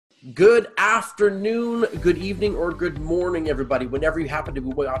Good afternoon, good evening, or good morning, everybody, whenever you happen to be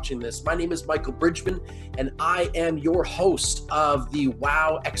watching this. My name is Michael Bridgman, and I am your host of the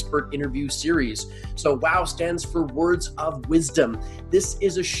WOW Expert Interview Series. So WOW stands for Words of Wisdom. This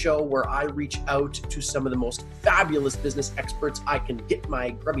is a show where I reach out to some of the most fabulous business experts I can get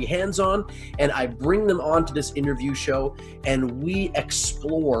my grubby hands on, and I bring them onto this interview show, and we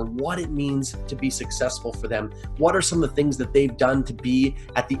explore what it means to be successful for them. What are some of the things that they've done to be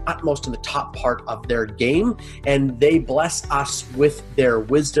at the utmost in the top part of their game, and they bless us with their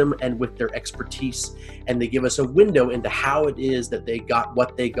wisdom and with their expertise, and they give us a window into how it is that they got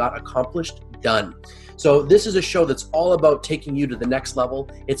what they got accomplished done. So this is a show that's all about taking you to the next level.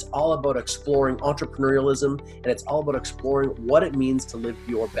 It's all about exploring entrepreneurialism, and it's all about exploring what it means to live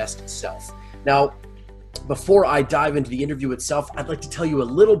your best self. Now, before I dive into the interview itself, I'd like to tell you a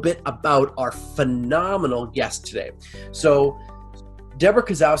little bit about our phenomenal guest today. So Debra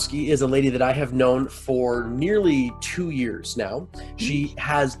Kasowski is a lady that I have known for nearly 2 years now. She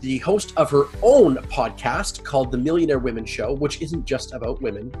has the host of her own podcast called The Millionaire Women Show, which isn't just about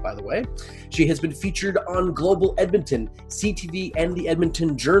women, by the way. She has been featured on Global Edmonton, CTV, and the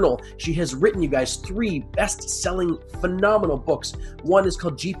Edmonton Journal. She has written, you guys, 3 best-selling phenomenal books. One is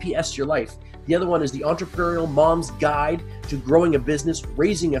called GPS Your Life. The other one is The Entrepreneurial Mom's Guide to Growing a Business,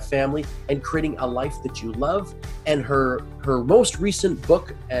 Raising a Family, and Creating a Life that you love. And her most recent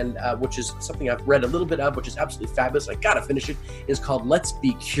book, and which is something I've read a little bit of, which is absolutely fabulous, I gotta finish it, is called Let's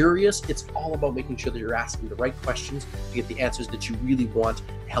Be Curious. It's all about making sure that you're asking the right questions to get the answers that you really want to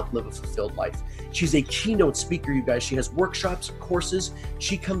help live a fulfilled life. She's a keynote speaker, you guys. She has workshops, courses.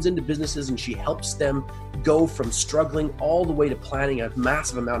 She comes into businesses and she helps them go from struggling all the way to planning a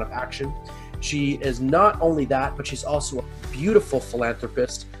massive amount of action. She is not only that, but she's also a beautiful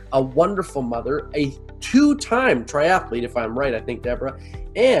philanthropist, a wonderful mother, a 2-time triathlete, if I'm right, I think, Debra,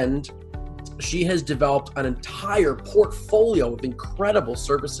 and she has developed an entire portfolio of incredible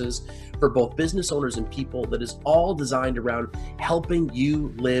services for both business owners and people that is all designed around helping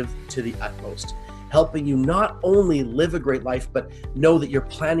you live to the utmost. Helping you not only live a great life, but know that you're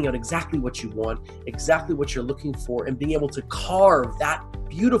planning out exactly what you want, exactly what you're looking for, and being able to carve that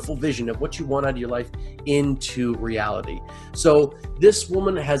beautiful vision of what you want out of your life into reality. So this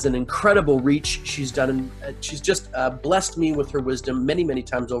woman has an incredible reach. She's just blessed me with her wisdom many, many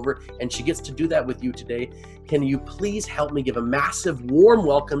times over, and she gets to do that with you today. Can you please help me give a massive warm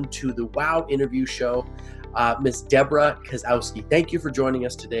welcome to the WOW interview show, Miss Debra Kasowski. Thank you for joining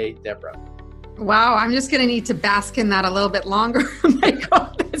us today, Debra. Wow, I'm just going to need to bask in that a little bit longer.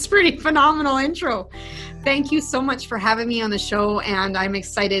 Michael, that's pretty phenomenal intro. Thank you so much for having me on the show, and I'm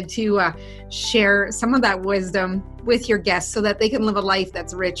excited to share some of that wisdom with your guests so that they can live a life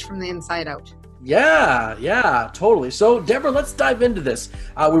that's rich from the inside out. Yeah, totally. So, Debra, let's dive into this.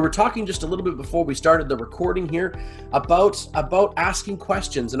 We were talking just a little bit before we started the recording here about asking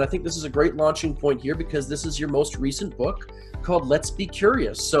questions, and I think this is a great launching point here because this is your most recent book called Let's Be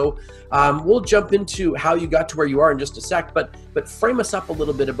Curious. So we'll jump into how you got to where you are in just a sec, but frame us up a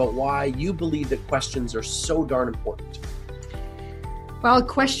little bit about why you believe that questions are so darn important. Well,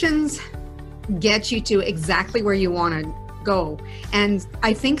 questions get you to exactly where you want to go. And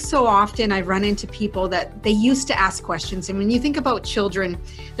I think so often I've run into people that they used to ask questions. And when you think about children,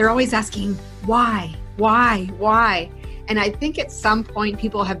 they're always asking, why? And I think at some point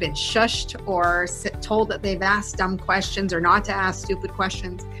people have been shushed or told that they've asked dumb questions or not to ask stupid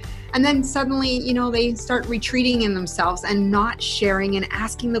questions. And then suddenly, they start retreating in themselves and not sharing and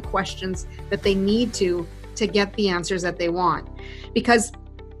asking the questions that they need to get the answers that they want. Because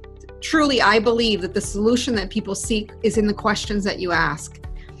truly, I believe that the solution that people seek is in the questions that you ask.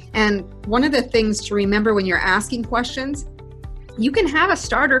 And one of the things to remember when you're asking questions, you can have a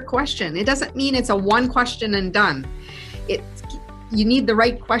starter question. It doesn't mean it's a one question and done. You need the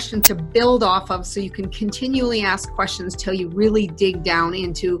right question to build off of so you can continually ask questions till you really dig down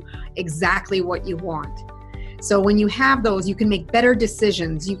into exactly what you want. So when you have those, you can make better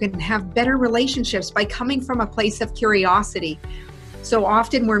decisions. You can have better relationships by coming from a place of curiosity. So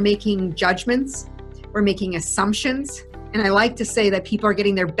often we're making judgments, we're making assumptions, and I like to say that people are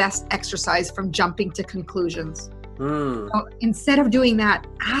getting their best exercise from jumping to conclusions. So instead of doing that,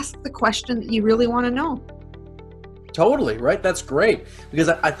 ask the question that you really want to know. Totally, right? That's great. Because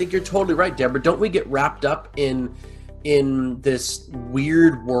I think you're totally right, Debra. Don't we get wrapped up in this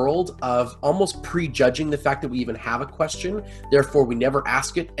weird world of almost prejudging the fact that we even have a question, therefore we never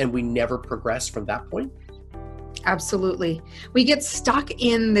ask it and we never progress from that point? Absolutely. We get stuck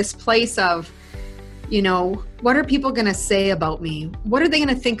in this place of, what are people going to say about me? What are they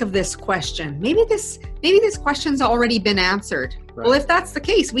going to think of this question? Maybe this question's already been answered. Right. Well, if that's the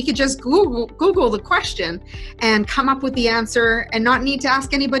case, we could just Google the question and come up with the answer and not need to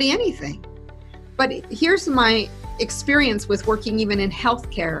ask anybody anything. But here's my experience with working even in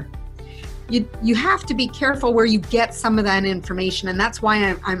healthcare. You have to be careful where you get some of that information. And that's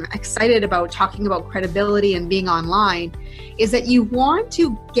why I'm excited about talking about credibility and being online, is that you want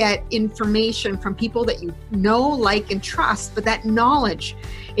to get information from people that you know, like, and trust. But that knowledge,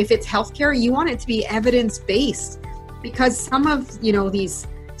 if it's healthcare, you want it to be evidence-based, because some of, these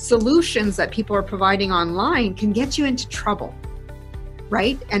solutions that people are providing online can get you into trouble,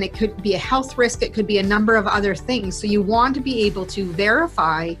 right? And it could be a health risk. It could be a number of other things. So you want to be able to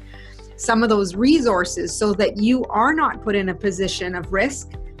verify some of those resources so that you are not put in a position of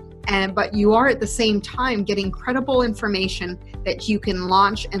risk, but you are at the same time getting credible information that you can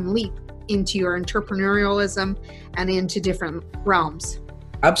launch and leap into your entrepreneurialism and into different realms.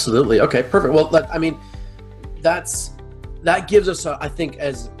 Absolutely. Okay, perfect. Well, that gives us, I think,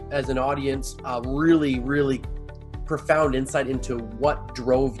 as an audience, a really, really profound insight into what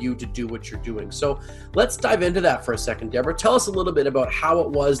drove you to do what you're doing. So let's dive into that for a second, Debra. Tell us a little bit about how it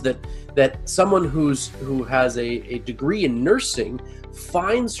was that someone who has a degree in nursing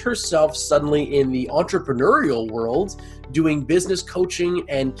finds herself suddenly in the entrepreneurial world doing business coaching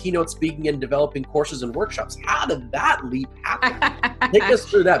and keynote speaking and developing courses and workshops. How did that leap happen? Take us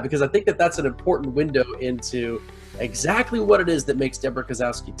through that, because I think that's an important window into exactly what it is that makes Debra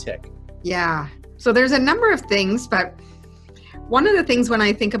Kasowski tick. Yeah. So there's a number of things, but one of the things when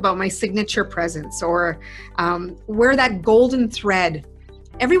I think about my signature presence, or where that golden thread,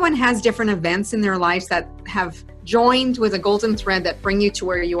 everyone has different events in their lives that have joined with a golden thread that bring you to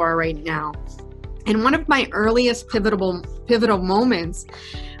where you are right now. And one of my earliest pivotal moments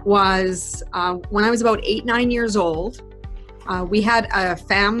was when I was about 8-9 years old. We had a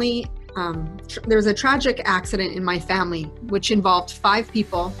family, there was a tragic accident in my family, which involved 5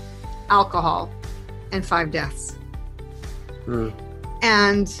 people, alcohol, and 5 deaths.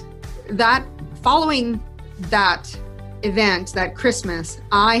 And that following that event, that Christmas,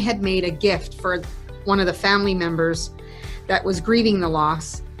 I had made a gift for one of the family members that was grieving the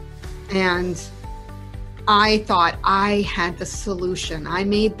loss. And I thought I had the solution. I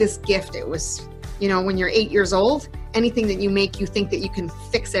made this gift. It was, when you're 8 years old, anything that you make, you think that you can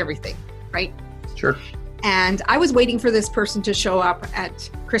fix everything, right? Sure. And I was waiting for this person to show up at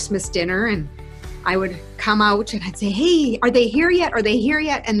Christmas dinner, and I would come out and I'd say, hey, are they here yet? Are they here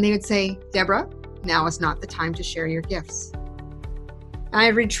yet? And they would say, Debra, now is not the time to share your gifts.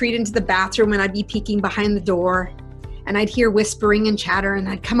 I'd retreat into the bathroom and I'd be peeking behind the door, and I'd hear whispering and chatter, and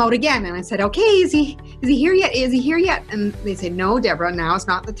I'd come out again and I said, okay, is he here yet? Is he here yet? And they say, no, Debra, now is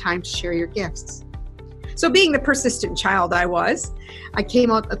not the time to share your gifts. So being the persistent child I was, I came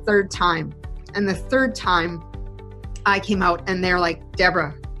out the 3rd time. And the 3rd time I came out, and they're like,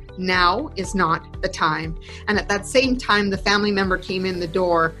 Debra, now is not the time. And at that same time, the family member came in the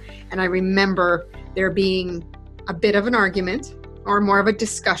door, and I remember there being a bit of an argument, or more of a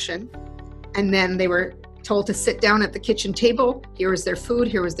discussion. And then they were told to sit down at the kitchen table. Here was their food,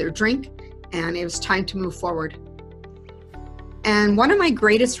 here was their drink, and it was time to move forward. And one of my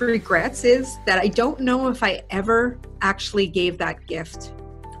greatest regrets is that I don't know if I ever actually gave that gift.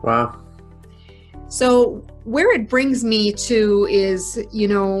 Wow. So where it brings me to is,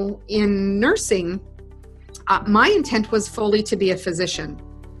 in nursing, my intent was fully to be a physician.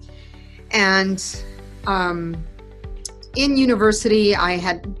 And in university, I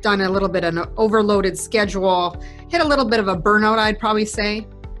had done a little bit of an overloaded schedule, hit a little bit of a burnout, I'd probably say.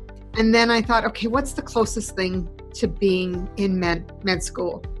 And then I thought, okay, what's the closest thing to being in med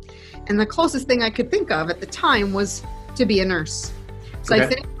school? And the closest thing I could think of at the time was to be a nurse. So I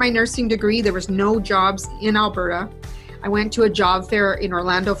finished my nursing degree. There was no jobs in Alberta. I went to a job fair in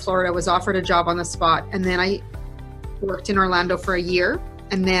Orlando, Florida, was offered a job on the spot. And then I worked in Orlando for a year,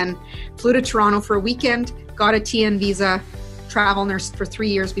 and then flew to Toronto for a weekend, got a TN visa, travel nursed for 3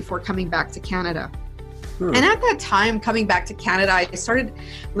 years before coming back to Canada. And at that time, coming back to Canada, I started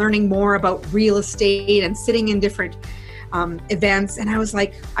learning more about real estate and sitting in different events. And I was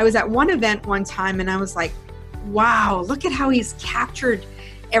at one event one time, and I was like, wow, look at how he's captured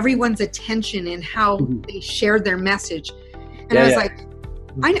everyone's attention and how they shared their message. And I was like,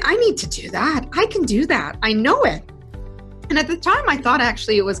 I need to do that. I can do that. I know it. And at the time, I thought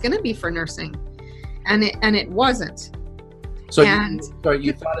actually it was going to be for nursing, and it wasn't. So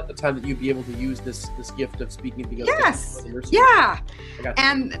you thought at the time that you'd be able to use this gift of speaking to yes, yeah.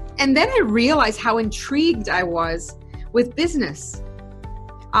 And then I realized how intrigued I was with business.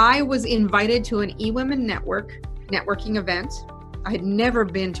 I was invited to an eWomen networking event, I had never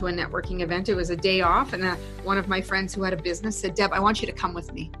been to a networking event. It was a day off, and one of my friends who had a business said, Deb, I want you to come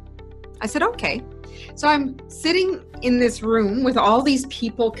with me. I said, okay. So I'm sitting in this room with all these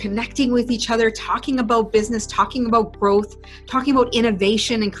people connecting with each other, talking about business, talking about growth, talking about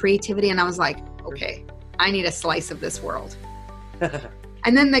innovation and creativity. And I was like, okay, I need a slice of this world.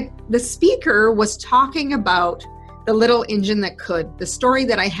 And then the speaker was talking about the little engine that could. The story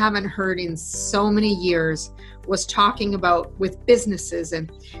that I haven't heard in so many years was talking about with businesses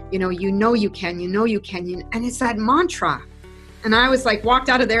and, you know you can, and it's that mantra. And I was like, walked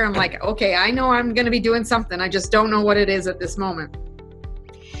out of there, I'm like, okay, I know I'm going to be doing something. I just don't know what it is at this moment.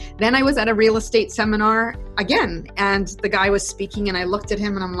 Then I was at a real estate seminar again, and the guy was speaking, and I looked at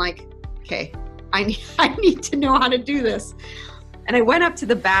him and I'm like, okay, I need to know how to do this. And I went up to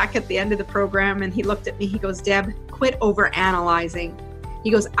the back at the end of the program, and he looked at me, he goes, Deb, quit over analyzing. He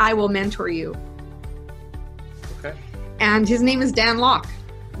goes, I will mentor you. Okay. And his name is Dan Locke.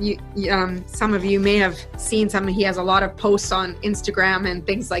 Some of you may have seen he has a lot of posts on Instagram and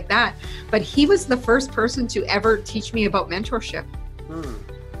things like that, but he was the first person to ever teach me about mentorship.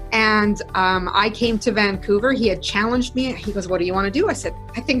 And I came to Vancouver. He had challenged me. He goes, what do you want to do? I said,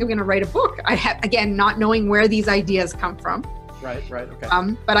 I think I'm going to write a book. Again, not knowing where these ideas come from. Right,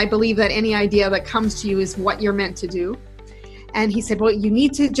 okay. But I believe that any idea that comes to you is what you're meant to do. And he said, well, you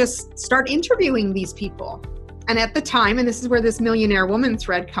need to just start interviewing these people. And at the time, and this is where this Millionaire Woman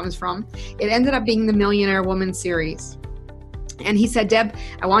thread comes from, it ended up being the Millionaire Woman series. And he said, Deb,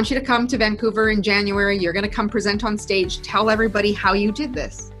 I want you to come to Vancouver in January. You're going to come present on stage. Tell everybody how you did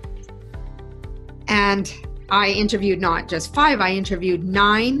this. And I interviewed not just 5, I interviewed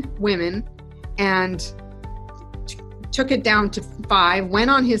 9 women and took it down to 5, went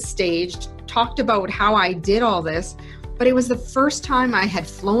on his stage, talked about how I did all this. But it was the first time I had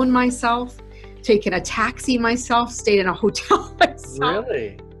flown myself, taken a taxi myself, stayed in a hotel myself.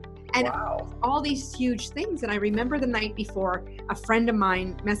 Really? And wow. All these huge things. And I remember the night before, a friend of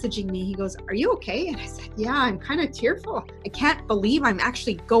mine messaging me, he goes, are you okay? And I said, yeah, I'm kind of tearful. I can't believe I'm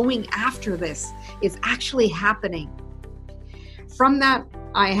actually going after this. It's actually happening. From that,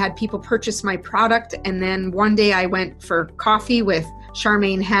 I had people purchase my product. And then one day I went for coffee with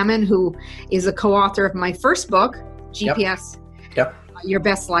Charmaine Hammond, who is a co-author of my first book, GPS. Yep. Your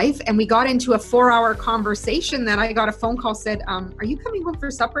Best Life. And we got into a 4-hour conversation that I got a phone call said, are you coming home for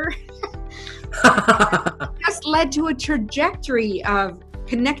supper? Just led to a trajectory of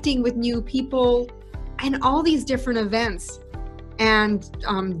connecting with new people and all these different events. And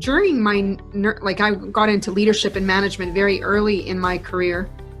during my, I got into leadership and management very early in my career,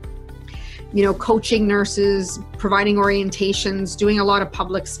 coaching nurses, providing orientations, doing a lot of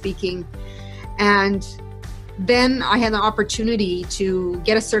public speaking. And then I had the opportunity to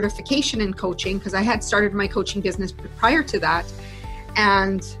get a certification in coaching because I had started my coaching business prior to that.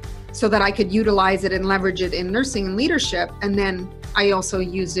 And so that I could utilize it and leverage it in nursing and leadership. And then I also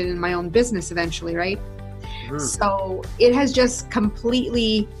used it in my own business eventually, right? Mm-hmm. So it has just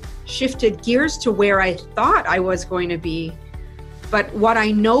completely shifted gears to where I thought I was going to be. But what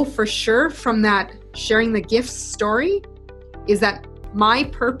I know for sure from that sharing the gifts story is that my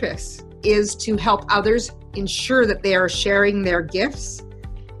purpose is to help others ensure that they are sharing their gifts,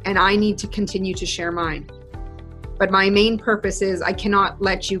 and I need to continue to share mine. But my main purpose is I cannot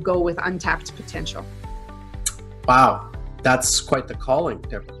let you go with untapped potential. Wow, that's quite the calling,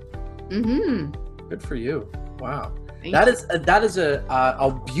 Debra. Mm-hmm. Good for you. Wow. Thank That you. is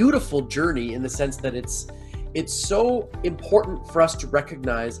a beautiful journey in the sense that it's so important for us to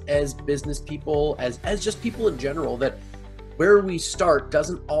recognize as business people, as just people in general, that where we start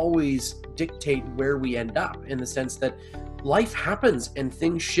doesn't always dictate where we end up, in the sense that life happens and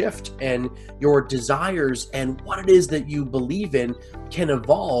things shift, and your desires and what it is that you believe in can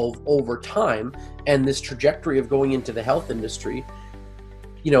evolve over time. And this trajectory of going into the health industry,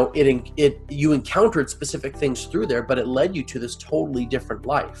 you encountered specific things through there, but it led you to this totally different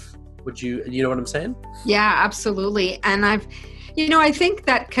life. You know what I'm saying? Yeah, absolutely. And I think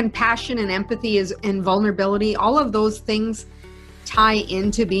that compassion and empathy and vulnerability, all of those things tie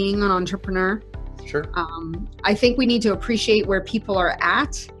into being an entrepreneur. Sure. I think we need to appreciate where people are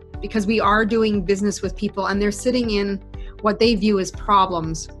at, because we are doing business with people and they're sitting in what they view as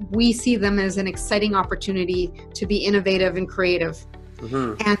problems. We see them as an exciting opportunity to be innovative and creative,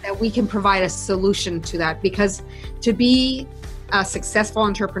 mm-hmm. and that we can provide a solution to that. Because to be a successful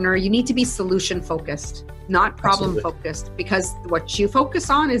entrepreneur, you need to be solution focused, not problem focused, because what you focus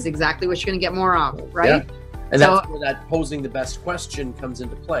on is exactly what you're going to get more of, right? Yeah. And that's where that posing the best question comes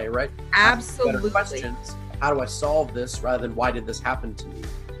into play, right? Absolutely. Better questions. How do I solve this, rather than why did this happen to me?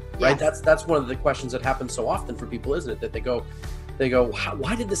 Right? Yes. That's one of the questions that happens so often for people, isn't it? That They go,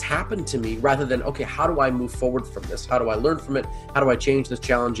 why did this happen to me? Rather than, okay, how do I move forward from this? How do I learn from it? How do I change this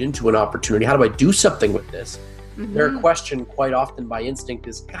challenge into an opportunity? How do I do something with this? Their question quite often by instinct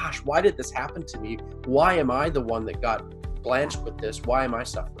is, gosh, why did this happen to me? Why am I the one that got blanched with this? Why am I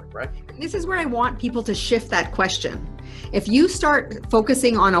suffering, right? This is where I want people to shift that question. If you start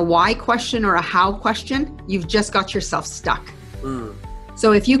focusing on a why question or a how question, you've just got yourself stuck.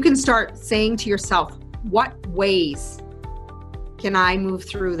 So if you can start saying to yourself, what ways can I move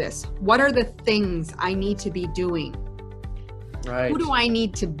through this? What are the things I need to be doing? Right. Who do I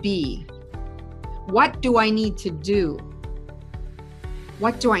need to be? What do I need to do?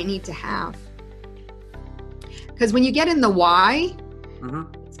 What do I need to have? Because when you get in the why,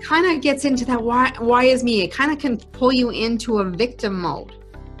 it kind of gets into that why is me. It kind of can pull you into a victim mode.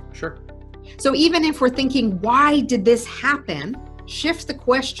 Sure. So even if we're thinking, why did this happen? Shift the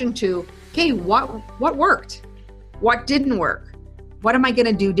question to, okay, what worked? What didn't work? What am I going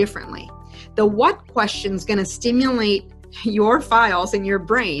to do differently? The what question is going to stimulate your files in your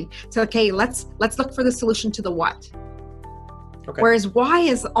brain. So, okay, let's look for the solution to the what. Okay. Whereas why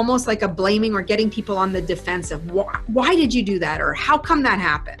is almost like a blaming or getting people on the defensive. Why did you do that? Or how come that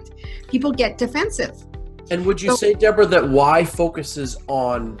happened? People get defensive. And would you say, Deborah, that why focuses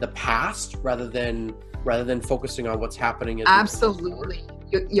on the past rather than focusing on what's happening? Absolutely.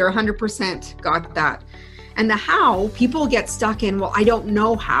 You're 100% got that. And the how, people get stuck in, well, I don't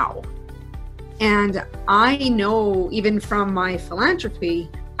know how. And I know, even from my philanthropy,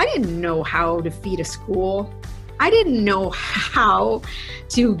 I didn't know how to feed a school. I didn't know how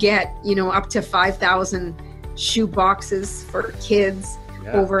to get, up to 5,000 shoe boxes for kids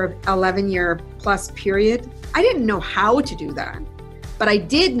over an 11-year plus period. I didn't know how to do that, but I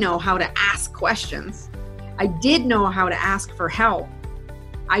did know how to ask questions. I did know how to ask for help.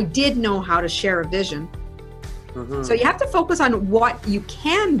 I did know how to share a vision. So you have to focus on what you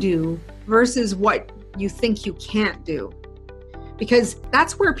can do versus what you think you can't do. Because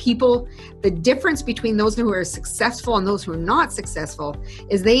that's where the difference between those who are successful and those who are not successful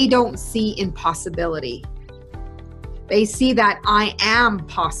is they don't see impossibility. They see that I am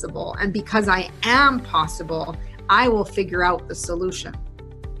possible. And because I am possible, I will figure out the solution.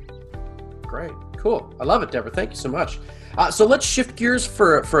 Great. Cool. I love it, Deborah. Thank you so much. So let's shift gears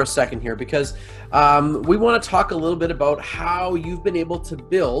for a second here, because we want to talk a little bit about how you've been able to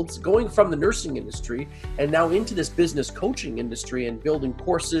build, going from the nursing industry and now into this business coaching industry and building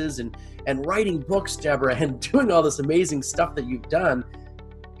courses and writing books, Deborah, and doing all this amazing stuff that you've done.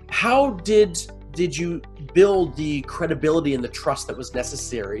 How did you build the credibility and the trust that was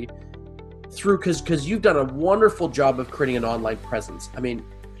necessary through, because you've done a wonderful job of creating an online presence. I mean,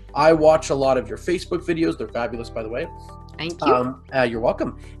 I watch a lot of your Facebook videos. They're fabulous, by the way. Thank you. You're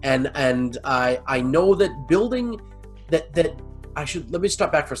welcome. And I know that building that let me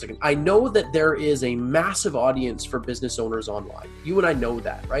stop back for a second. I know that there is a massive audience for business owners online. You and I know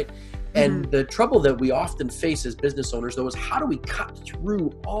that, right? And the trouble that we often face as business owners, though, is how do we cut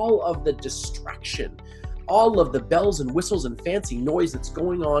through all of the distraction, all of the bells and whistles and fancy noise that's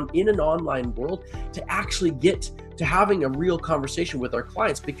going on in an online world to actually get to having a real conversation with our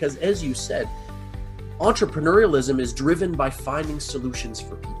clients? Because as you said, entrepreneurialism is driven by finding solutions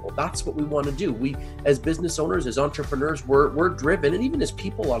for people. That's what we want to do. We, as business owners, as entrepreneurs, we're driven, and even as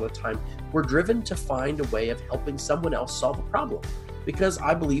people a lot of the time, we're driven to find a way of helping someone else solve a problem, because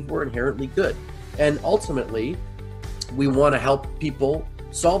I believe we're inherently good. And ultimately, we want to help people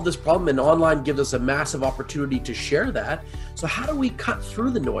solve this problem, and online gives us a massive opportunity to share that. So how do we cut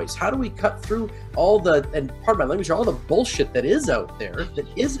through the noise? How do we cut through all the, and pardon my language, all the bullshit that is out there that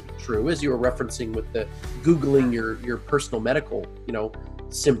isn't true, as you were referencing with the Googling your personal medical,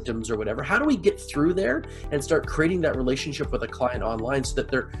 symptoms or whatever? How do we get through there and start creating that relationship with a client online so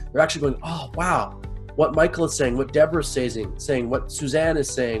that they're actually going, oh, wow, what Michael is saying, what Deborah is saying, what Suzanne is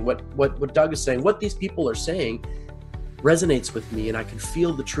saying, what Doug is saying, what these people are saying resonates with me, and I can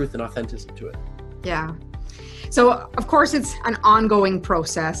feel the truth and authenticity to it. Yeah. So of course it's an ongoing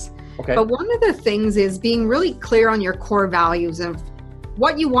process. Okay. But one of the things is being really clear on your core values of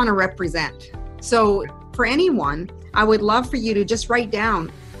what you want to represent. So for anyone, I would love for you to just write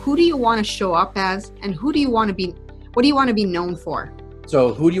down, who do you want to show up as, and what do you want to be known for?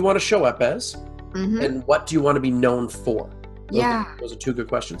 So who do you want to show up as, and what do you want to be known for? Those are two good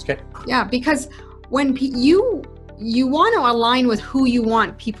questions. Okay. Yeah, because when you want to align with who you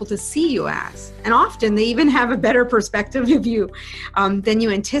want people to see you as. And often they even have a better perspective of you than you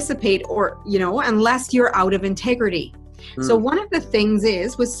anticipate, or, unless you're out of integrity. So one of the things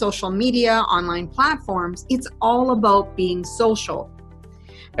is with social media, online platforms, it's all about being social.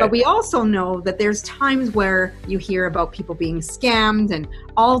 But we also know that there's times where you hear about people being scammed and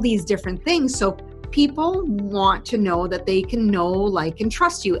all these different things. So people want to know that they can know, like, and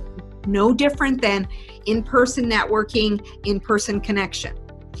trust you. No different than in-person networking, in-person connection.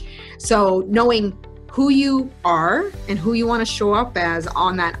 So knowing who you are and who you want to show up as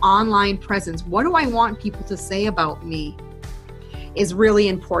on that online presence, what do I want people to say about me, is really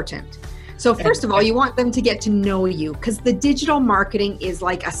important. So first of all, you want them to get to know you, because the digital marketing is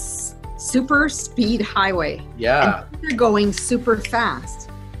like a super speed highway. Yeah. And they're going super fast.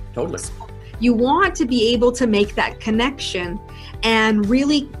 Totally. So you want to be able to make that connection and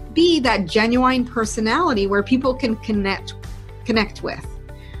really be that genuine personality where people can connect with,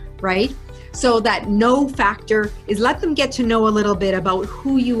 right? So that know factor is let them get to know a little bit about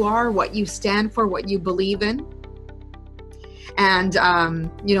who you are, what you stand for, what you believe in. And,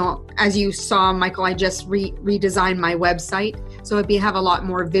 as you saw, Michael, I just redesigned my website. So we have a lot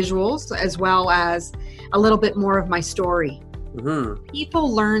more visuals as well as a little bit more of my story. Mm-hmm.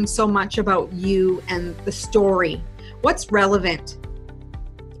 People learn so much about you and the story. What's relevant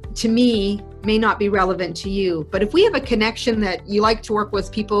to me may not be relevant to you. But if we have a connection that you like to work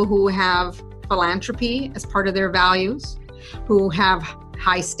with people who have philanthropy as part of their values, who have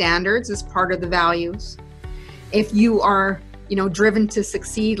high standards as part of the values, if you are driven to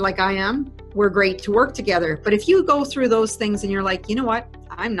succeed like I am, we're great to work together. But if you go through those things and you're like, you know what,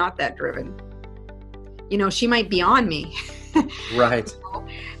 I'm not that driven. She might be on me. Right.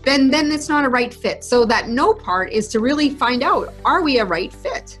 Then it's not a right fit. So that no part is to really find out, are we a right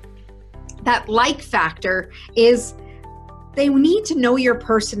fit? That like factor is they need to know your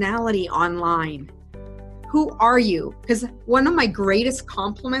personality online. Who are you? Because one of my greatest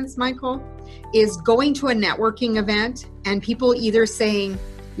compliments, Michael, is going to a networking event and people either saying,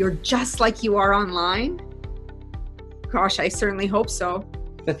 you're just like you are online. Gosh, I certainly hope so.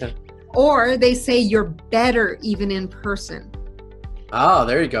 Or they say you're better even in person. Oh,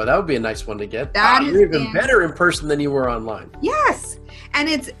 there you go. That would be a nice one to get. You're even better in person than you were online. Yes. And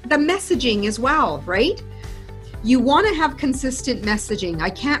it's the messaging as well, right? You want to have consistent messaging. I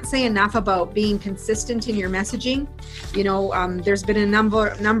can't say enough about being consistent in your messaging. There's been a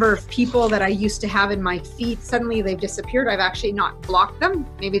number of people that I used to have in my feed. Suddenly they've disappeared. I've actually not blocked them.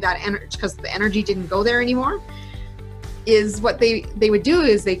 Maybe that because the energy didn't go there anymore. Is what they would do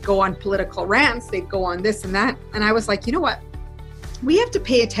is they'd go on political rants. They'd go on this and that. And I was like, you know what? We have to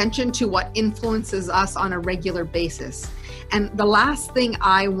pay attention to what influences us on a regular basis. And the last thing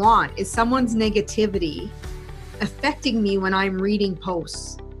I want is someone's negativity affecting me when I'm reading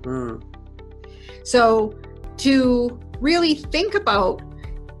posts. So to really think about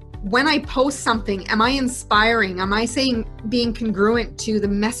when I post something, am I inspiring? Am I being congruent to the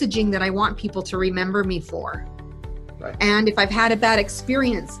messaging that I want people to remember me for? Right. And if I've had a bad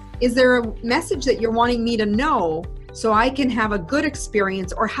experience, is there a message that you're wanting me to know so I can have a good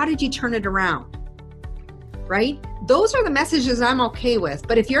experience, or how did you turn it around? Right? Those are the messages I'm okay with.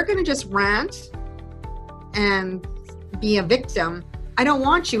 But if you're going to just rant and be a victim, I don't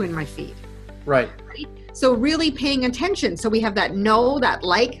want you in my feed. Right. So really paying attention. So we have that know, that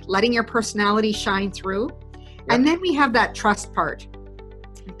like, letting your personality shine through. Yep. And then we have that trust part.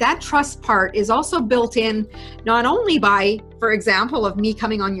 That trust part is also built in not only by, for example, of me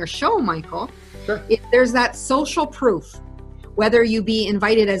coming on your show, Michael. Sure. There's that social proof, whether you be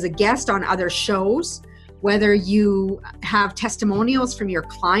invited as a guest on other shows, whether you have testimonials from your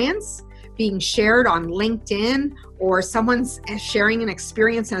clients being shared on LinkedIn, or someone's sharing an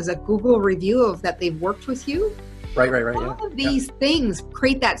experience as a Google review of that they've worked with you. Right. All of these things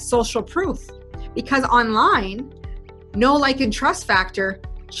create that social proof, because online, know, like, and trust factor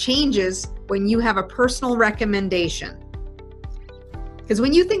changes when you have a personal recommendation. Because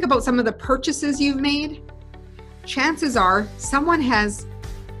when you think about some of the purchases you've made, chances are someone has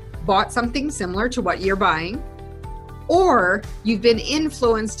bought something similar to what you're buying, or you've been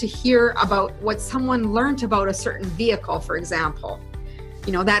influenced to hear about what someone learned about a certain vehicle, for example.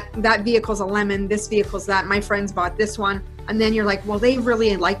 That vehicle's a lemon, this vehicle's that, my friends bought this one, and then you're like, well, they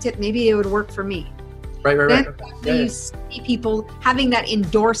really liked it, maybe it would work for me. Right. You see people having that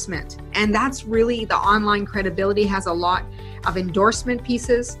endorsement, and that's really the online credibility has a lot of endorsement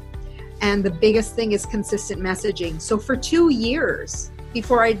pieces. And the biggest thing is consistent messaging. So for 2 years,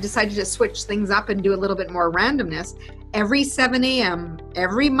 before I decided to switch things up and do a little bit more randomness, every 7 a.m.,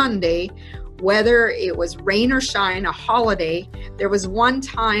 every Monday, whether it was rain or shine, a holiday, there was one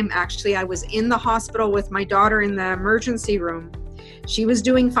time actually I was in the hospital with my daughter in the emergency room. She was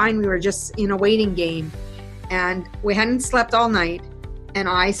doing fine. We were just in a waiting game, and we hadn't slept all night. And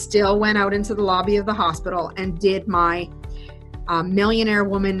I still went out into the lobby of the hospital and did my Millionaire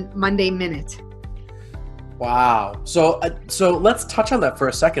Woman Monday Minute. Wow. So let's touch on that for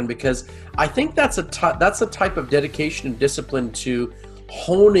a second, because I think that's a type of dedication and discipline to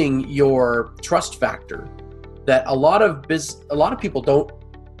honing your trust factor that a lot of people don't.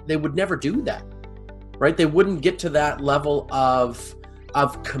 They would never do that, right? They wouldn't get to that level of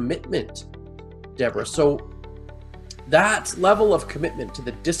commitment, Deborah. So that level of commitment to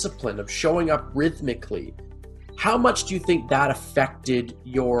the discipline of showing up rhythmically, how much do you think that affected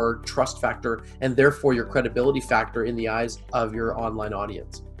your trust factor and therefore your credibility factor in the eyes of your online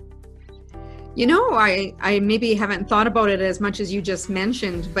audience? You know, I maybe haven't thought about it as much as you just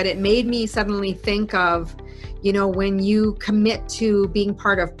mentioned, but it made me suddenly think of, you know, when you commit to being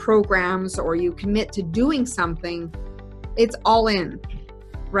part of programs or you commit to doing something, it's all in,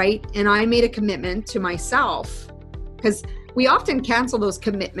 right? And I made a commitment to myself, because we often cancel those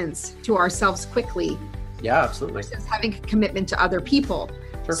commitments to ourselves quickly. Yeah, absolutely. Versus having a commitment to other people.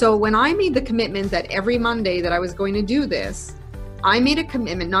 Sure. So when I made the commitment that every Monday that I was going to do this, I made a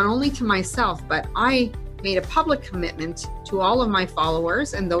commitment not only to myself, but I made a public commitment to all of my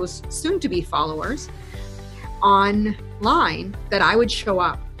followers and those soon-to-be followers online that I would show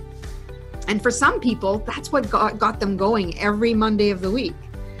up. And for some people, that's what got them going every Monday of the week,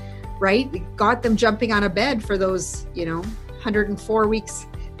 right? It got them jumping out of bed for those, 104 weeks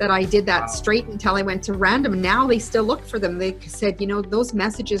that I did that straight until I went to random. Now they still look for them. They said, those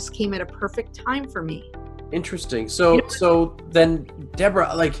messages came at a perfect time for me. Interesting. So then,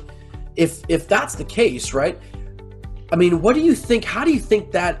 Deborah, like, if that's the case, right? I mean, what do you think? How do you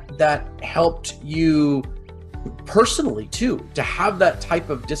think that helped you personally too, to have that type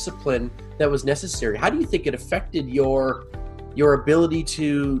of discipline that was necessary? How do you think it affected your ability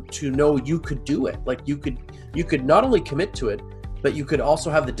to know you could do it? Like you could not only commit to it, but you could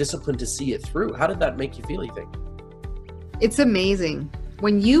also have the discipline to see it through. How did that make you feel, you think? It's amazing.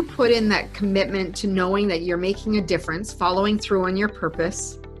 When you put in that commitment to knowing that you're making a difference, following through on your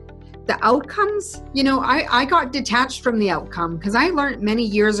purpose, the outcomes, I got detached from the outcome, because I learned many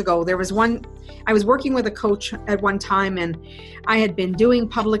years ago, I was working with a coach at one time, and I had been doing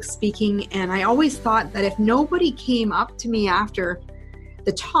public speaking, and I always thought that if nobody came up to me after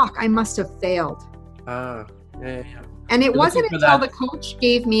the talk, I must have failed. Yeah. And it wasn't until the coach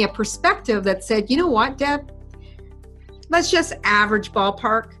gave me a perspective that said, you know what, Deb, let's just average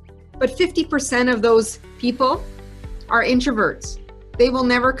ballpark, but 50% of those people are introverts. They will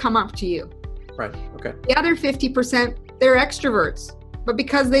never come up to you. Right, okay. The other 50%, they're extroverts, but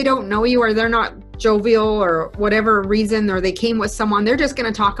because they don't know you or they're not jovial or whatever reason, or they came with someone, they're just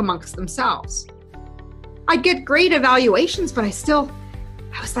going to talk amongst themselves. I get great evaluations, but I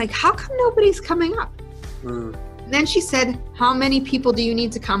was like, how come nobody's coming up? And then she said, how many people do you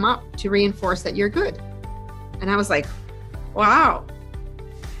need to come up to reinforce that you're good? And I was like, wow.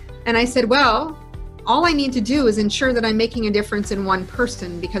 And I said, well, all I need to do is ensure that I'm making a difference in one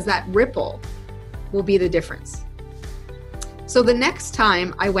person, because that ripple will be the difference. So the next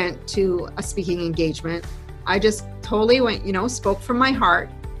time I went to a speaking engagement, I just totally went, spoke from my heart.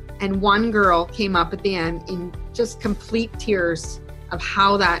 And one girl came up at the end in just complete tears of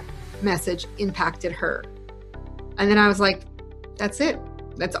how that message impacted her. And then I was like, that's it.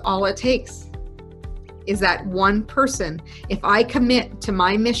 That's all it takes, is that one person. If I commit to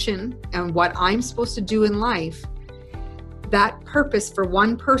my mission and what I'm supposed to do in life, that purpose for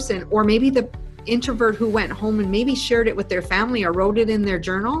one person, or maybe the introvert who went home and maybe shared it with their family or wrote it in their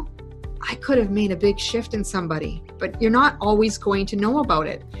journal, I could have made a big shift in somebody. But you're not always going to know about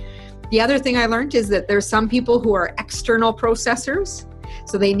it. The other thing I learned is that there's some people who are external processors.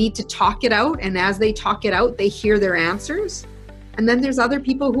 So they need to talk it out. And as they talk it out, they hear their answers. And then there's other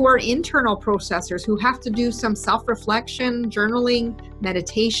people who are internal processors who have to do some self-reflection, journaling,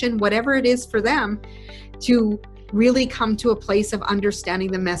 meditation, whatever it is for them, to really come to a place of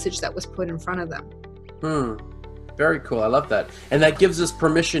understanding the message that was put in front of them. Very cool. I love that. And that gives us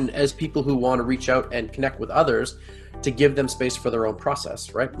permission as people who want to reach out and connect with others to give them space for their own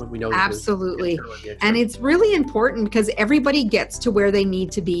process, right? When we know absolutely. And it's really important, because everybody gets to where they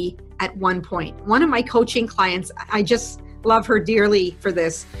need to be at one point. One of my coaching clients, I just love her dearly for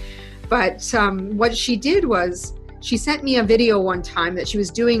this, but what she did was she sent me a video one time that she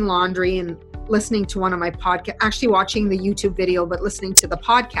was doing laundry and listening to one of my podcasts, actually watching the YouTube video, but listening to the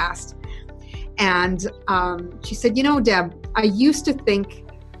podcast. And she said, Deb, I used to think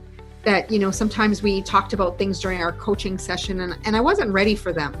that, sometimes we talked about things during our coaching session and I wasn't ready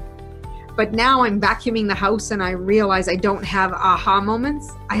for them. But now I'm vacuuming the house and I realize I don't have aha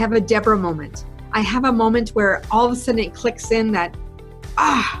moments. I have a Deborah moment. I have a moment where all of a sudden it clicks in that,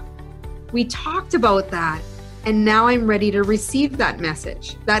 we talked about that. And now I'm ready to receive that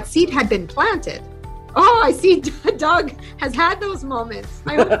message. That seed had been planted. Oh, I see Doug has had those moments.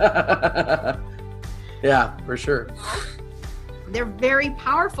 Yeah, for sure. They're very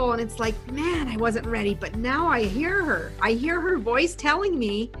powerful, and it's like, man, I wasn't ready, but now I hear her. I hear her voice telling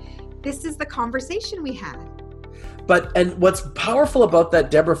me this is the conversation we had. And what's powerful about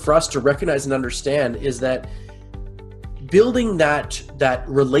that, Debra, for us to recognize and understand is that building that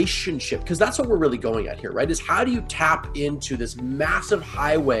relationship, because that's what we're really going at here, right? Is how do you tap into this massive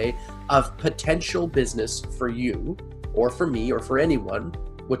highway of potential business for you or for me or for anyone,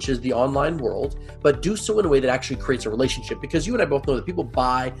 which is the online world, but do so in a way that actually creates a relationship. Because you and I both know that people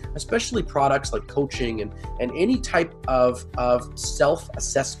buy, especially products like coaching and any type of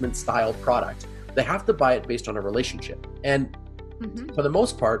self-assessment style product, they have to buy it based on a relationship. And for the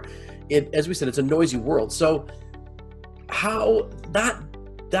most part, as we said, it's a noisy world. So how that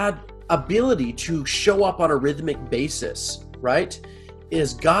ability to show up on a rhythmic basis, right,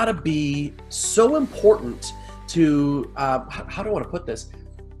 is gotta be so important to, how do I want to put this?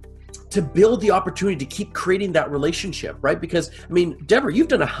 To build the opportunity to keep creating that relationship, right? Because, I mean, Debra, you've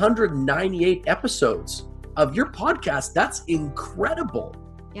done 198 episodes of your podcast. That's incredible.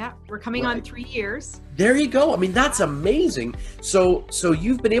 Yeah, we're coming on 3 years. There you go. I mean, that's amazing. So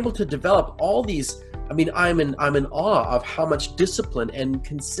you've been able to develop all these. I mean, I'm in awe of how much discipline and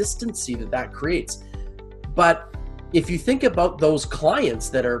consistency that creates. But if you think about those clients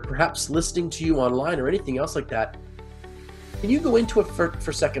that are perhaps listening to you online or anything else like that, can you go into it for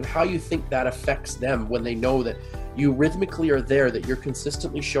a second, how you think that affects them when they know that you rhythmically are there, that you're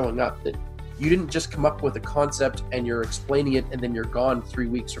consistently showing up, that you didn't just come up with a concept and you're explaining it and then you're gone 3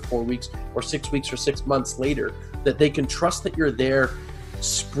 weeks or 4 weeks or 6 weeks or 6 months later, that they can trust that you're there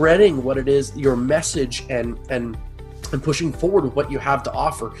spreading what it is, your message, and pushing forward with what you have to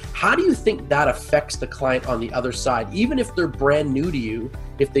offer. How do you think that affects the client on the other side? Even if they're brand new to you,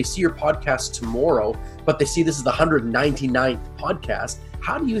 if they see your podcast tomorrow, but they see this is the 199th podcast,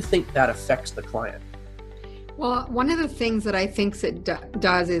 how do you think that affects the client? Well, one of the things that I think it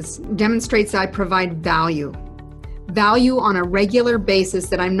does is demonstrates that I provide value on a regular basis,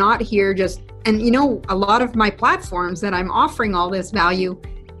 that I'm not here just, and you know, a lot of my platforms that I'm offering all this value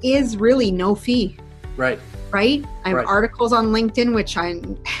is really no fee. Right. I have articles on LinkedIn, which I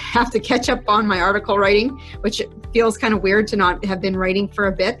have to catch up on my article writing, which feels kind of weird to not have been writing for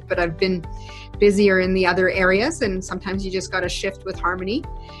a bit, but I've been busier in the other areas, and sometimes you just got to shift with harmony.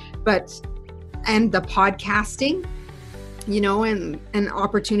 And the podcasting, you know, and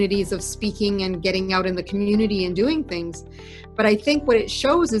opportunities of speaking and getting out in the community and doing things. But I think what it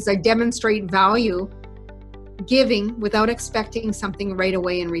shows is I demonstrate value giving without expecting something right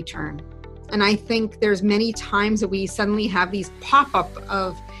away in return. And I think there's many times that we suddenly have these pop-up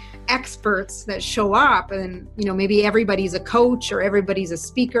of experts that show up, and, you know, maybe everybody's a coach or everybody's a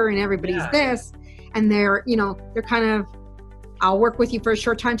speaker and everybody's this, and they're kind of, I'll work with you for a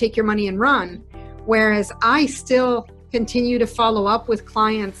short time, take your money and run. Whereas I still continue to follow up with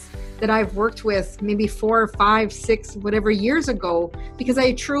clients that I've worked with maybe 4 or 5, 6, whatever years ago, because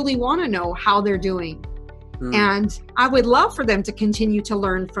I truly want to know how they're doing. And I would love for them to continue to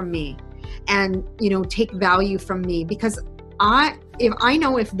learn from me and, you know, take value from me, because if I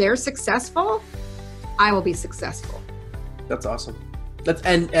know if they're successful, I will be successful. That's awesome. That's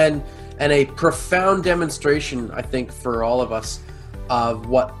and a profound demonstration, I think, for all of us of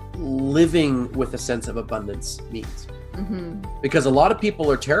what living with a sense of abundance means. Because a lot of people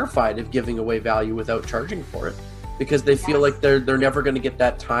are terrified of giving away value without charging for it, because they feel like they're never going to get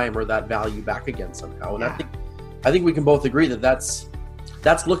that time or that value back again somehow. And I think we can both agree that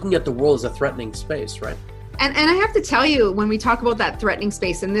that's looking at the world as a threatening space, right? And I have to tell you, when we talk about that threatening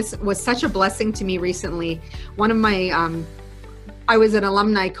space, and this was such a blessing to me recently, one of my, I was an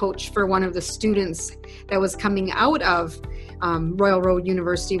alumni coach for one of the students that was coming out of Royal Road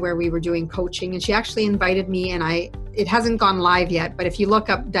University, where we were doing coaching, and she actually invited me, and it hasn't gone live yet, but if you look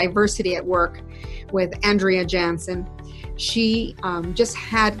up Diversity at Work with Andrea Jansen, she just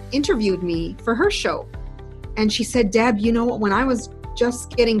had interviewed me for her show. And she said, Deb, you know, when I was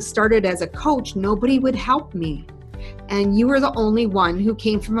just getting started as a coach, nobody would help me. And you were the only one who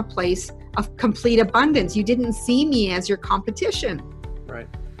came from a place of complete abundance. You didn't see me as your competition. Right.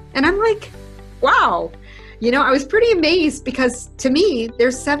 And I'm like, wow. You know, I was pretty amazed, because to me,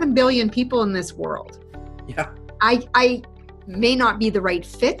 there's 7 billion people in this world. Yeah. I may not be the right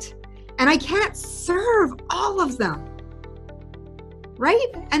fit, and I can't serve all of them. Right?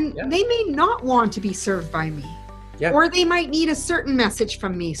 And they may not want to be served by me. Yeah. Or they might need a certain message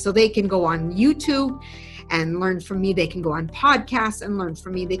from me so they can go on YouTube and learn from me. They can go on podcasts and learn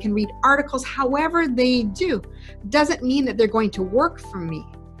from me. They can read articles, however they do. Doesn't mean that they're going to work for me.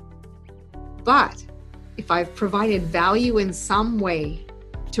 But if I've provided value in some way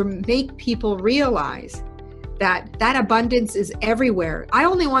to make people realize that that abundance is everywhere, I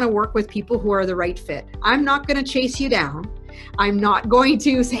only want to work with people who are the right fit. I'm not going to chase you down. I'm not going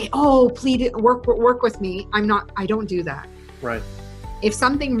to say, oh, please work with me. I don't do that. Right. If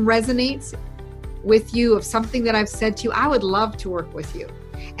something resonates with you, of something that I've said to you, I would love to work with you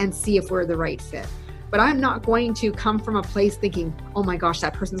and see if we're the right fit. But I'm not going to come from a place thinking, oh my gosh,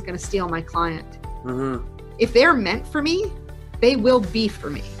 that person's going to steal my client. Mm-hmm. If they're meant for me, they will be for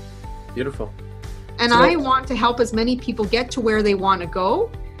me. Beautiful. And I want to help as many people get to where they want to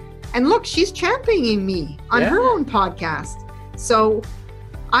go. And look, she's championing me on her own podcast. So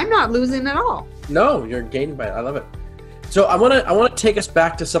I'm not losing at all. No, you're gaining by it. I love it. So I want to take us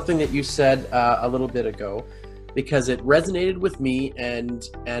back to something that you said a little bit ago, because it resonated with me, and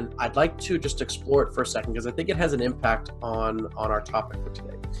I'd like to just explore it for a second, because I think it has an impact on our topic for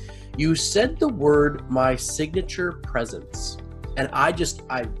today. You said the word "my signature presence," and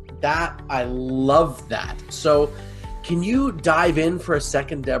I love that. So can you dive in for a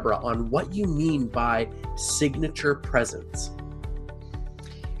second, Debra, on what you mean by signature presence?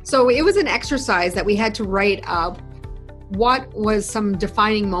 So it was an exercise that we had to write up. What was some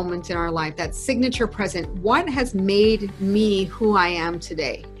defining moments in our life, that signature present? What has made me who I am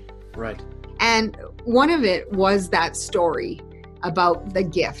today? Right. And one of it was that story about the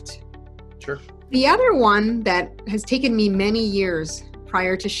gift. Sure. The other one that has taken me many years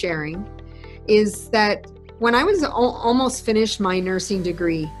prior to sharing is that when I was almost finished my nursing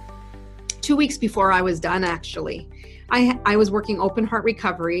degree, 2 weeks before I was done, actually, I was working open heart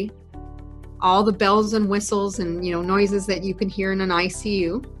recovery, all the bells and whistles and noises that you can hear in an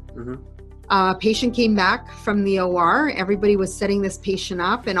ICU. Mm-hmm. A patient came back from the OR. Everybody was setting this patient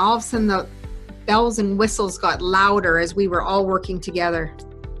up, and all of a sudden the bells and whistles got louder as we were all working together.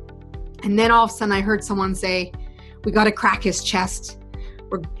 And then all of a sudden I heard someone say, "We got to crack his chest.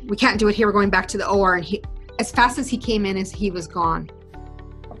 We can't do it here. We're going back to the OR." And as fast as he came in, as he was gone.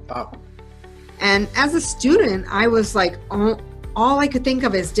 Wow. And as a student, I was like, all I could think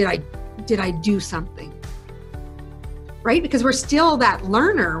of is, did I do something? Right? Because we're still that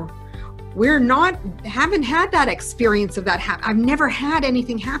learner. Haven't had that experience of that happen. I've never had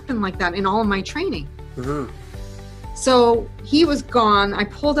anything happen like that in all of my training. Mm-hmm. So he was gone. I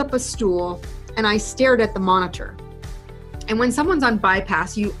pulled up a stool and I stared at the monitor. And when someone's on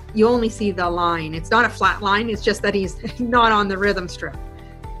bypass, you only see the line. It's not a flat line. It's just that he's not on the rhythm strip.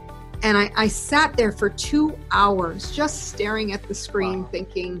 And I sat there for 2 hours just staring at the screen. Wow.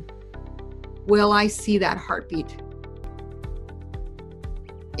 Thinking, will I see that heartbeat?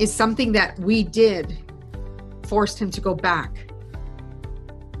 Is something that we did forced him to go back.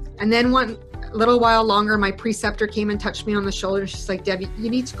 And then a little while longer, my preceptor came and touched me on the shoulder. She's like, "Deb, you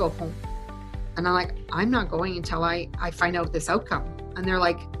need to go home." And I'm like, "I'm not going until I find out this outcome." And they're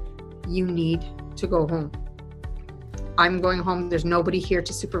like, "You need to go home. I'm going home. There's nobody here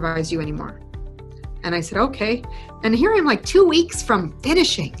to supervise you anymore." And I said, "Okay." And here I'm like 2 weeks from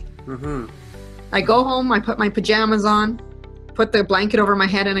finishing. Mm-hmm. I go home, I put my pajamas on, put the blanket over my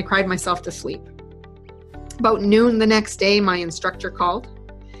head, and I cried myself to sleep. About noon the next day, my instructor called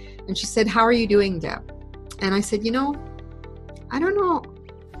and she said, "How are you doing, Deb?" And I said, "I don't know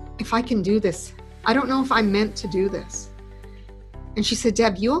if I can do this. I don't know if I'm meant to do this." And she said,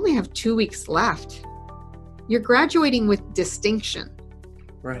 "Deb, you only have 2 weeks left. You're graduating with distinction."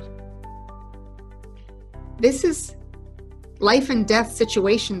 Right. This is life and death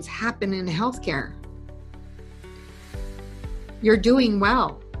situations happen in healthcare. You're doing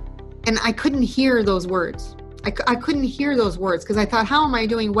well. And I couldn't hear those words. I couldn't hear those words because I thought, how am I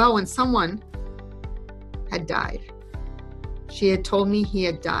doing well when someone had died? She had told me he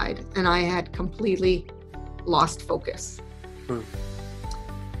had died, and I had completely lost focus.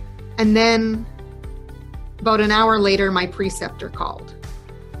 And then about an hour later, my preceptor called.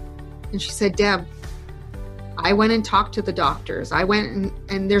 And she said, "Deb, I went and talked to the doctors. I went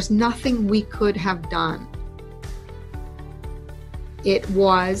and there's nothing we could have done. It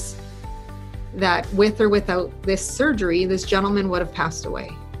was that with or without this surgery, this gentleman would have passed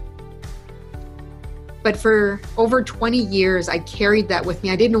away." But for over 20 years, I carried that with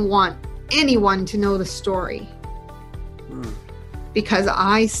me. I didn't want anyone to know the story because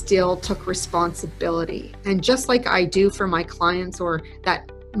I still took responsibility. And just like I do for my clients, or that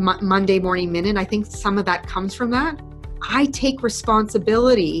Monday Morning Minute, I think some of that comes from that. I take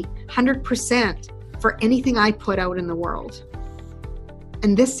responsibility 100% for anything I put out in the world.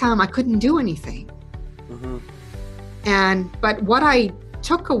 And this time I couldn't do anything. But what I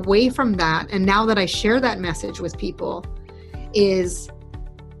took away from that, and now that I share that message with people, is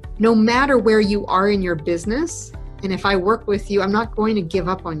no matter where you are in your business, and if I work with you, I'm not going to give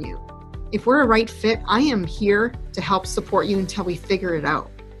up on you. If we're a right fit, I am here to help support you until we figure it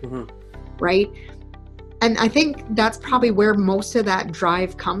out. Right? And I think that's probably where most of that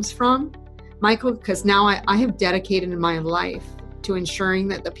drive comes from, Michael, because now I have dedicated my life to ensuring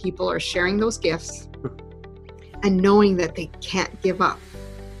that the people are sharing those gifts and knowing that they can't give up.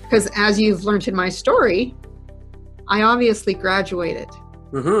 Because as you've learned in my story, I obviously graduated.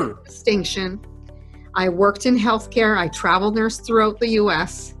 Distinction. I worked in healthcare. I traveled nurse throughout the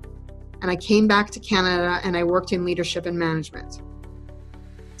US, and I came back to Canada and I worked in leadership and management.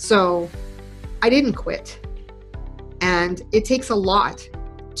 So I didn't quit. And it takes a lot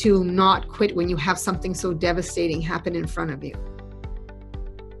to not quit when you have something so devastating happen in front of you.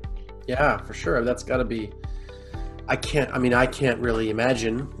 Yeah, for sure. That's got to be, I can't really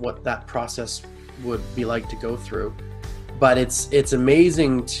imagine what that process would be like to go through. But it's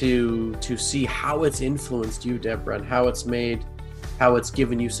amazing to see how it's influenced you, Debra, and how it's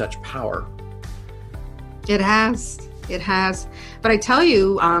given you such power. It has. But I tell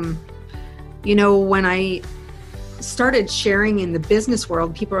you, when I started sharing in the business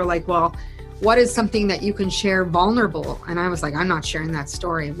world, people are like, well, what is something that you can share vulnerable? And I was like, I'm not sharing that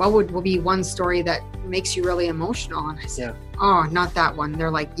story. What would be one story that makes you really emotional? And I said, oh, not that one.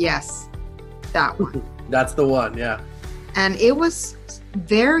 They're like, yes, that one. That's the one, yeah. And it was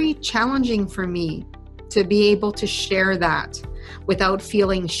very challenging for me to be able to share that without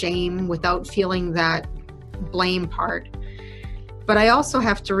feeling shame, without feeling that blame part. But I also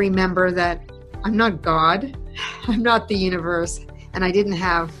have to remember that I'm not God, I'm not the universe, and I didn't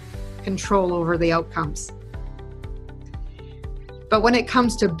have control over the outcomes. But when it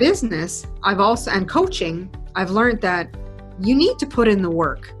comes to business, and coaching, I've learned that you need to put in the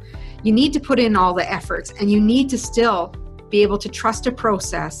work. You need to put in all the efforts, and you need to still be able to trust a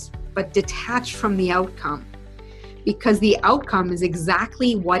process, but detach from the outcome, because the outcome is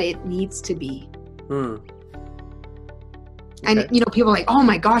exactly what it needs to be. Okay. And people are like, oh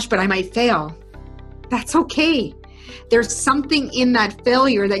my gosh, but I might fail. That's okay. There's something in that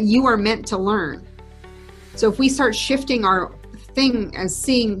failure that you are meant to learn. So if we start shifting our thing as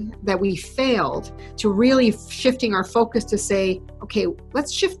seeing that we failed to really shifting our focus to say, okay,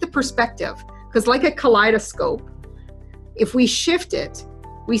 let's shift the perspective. Because like a kaleidoscope, if we shift it,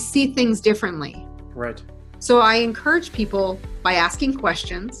 we see things differently. Right. So I encourage people by asking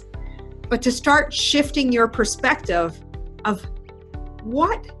questions, but to start shifting your perspective of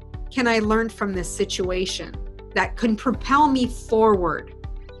what can I learn from this situation that can propel me forward.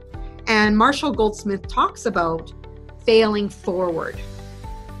 And Marshall Goldsmith talks about failing forward.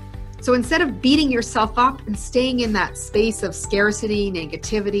 So instead of beating yourself up and staying in that space of scarcity,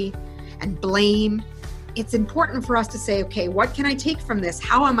 negativity, and blame, it's important for us to say, okay, what can I take from this?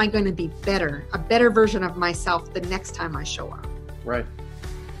 How am I going to be better, a better version of myself the next time I show up? Right.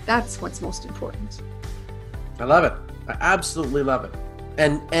 That's what's most important. I love it. I absolutely love it.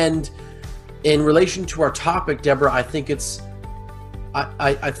 And in relation to our topic, Debra, I think it's,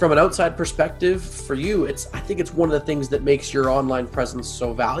 I from an outside perspective for you, I think it's one of the things that makes your online presence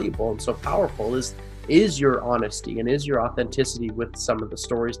so valuable and so powerful is your honesty and is your authenticity with some of the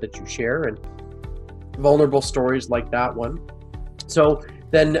stories that you share, and vulnerable stories like that one. So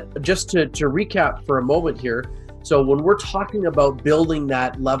then just to recap for a moment here, so when we're talking about building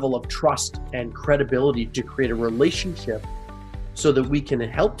that level of trust and credibility to create a relationship so that we can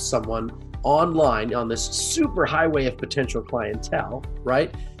help someone online on this super highway of potential clientele,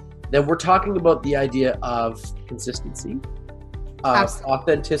 right? Then we're talking about the idea of consistency, of Absolutely.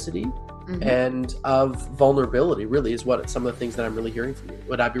 Authenticity, and of vulnerability, really is what some of the things that I'm really hearing from you.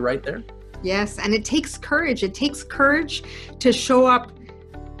 Would I be right there? Yes, and it takes courage. It takes courage to show up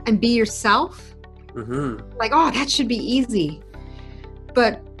and be yourself. Like, oh, that should be easy.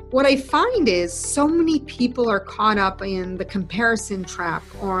 But what I find is so many people are caught up in the comparison trap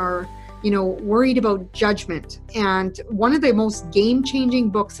or, worried about judgment. And one of the most game-changing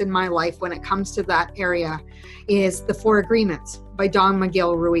books in my life when it comes to that area is The 4 Agreements by Don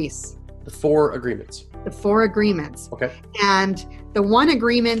Miguel Ruiz. The 4 Agreements. The 4 Agreements. Okay. And the one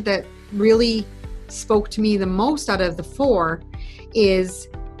agreement that really spoke to me the most out of the 4 is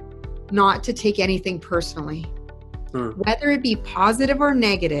not to take anything personally. Whether it be positive or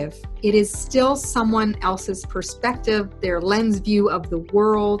negative, it is still someone else's perspective, their lens view of the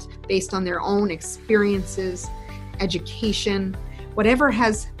world based on their own experiences, education, whatever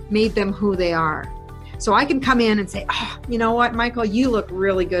has made them who they are. So I can come in and say, oh, you know what, Michael, you look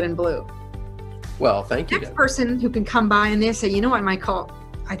really good in blue. Well, thank you. Next person who can come by and they say, you know what, Michael,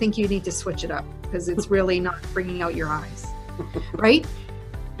 I think you need to switch it up because it's really not bringing out your eyes, right?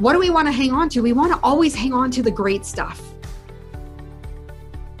 What do we want to hang on to? We want to always hang on to the great stuff.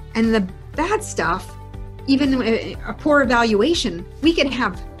 And the bad stuff, even a poor evaluation, we could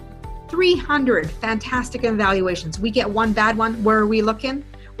have 300 fantastic evaluations. We get one bad one. Where are we looking?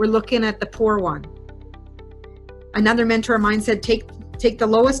 We're looking at the poor one. Another mentor of mine said, take the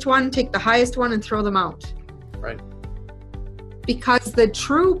lowest one, take the highest one, and throw them out. Right. Because the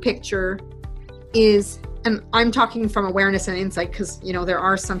true picture is, and I'm talking from awareness and insight, because there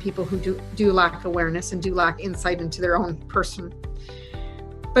are some people who do lack awareness and do lack insight into their own person.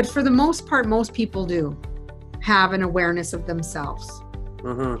 But for the most part, most people do have an awareness of themselves.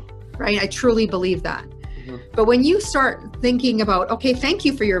 Mm-hmm. Right? I truly believe that. Mm-hmm. But when you start thinking about, okay, thank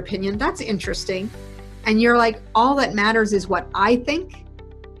you for your opinion, that's interesting. And you're like, all that matters is what I think.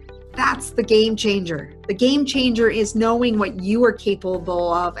 That's the game changer. The game changer is knowing what you are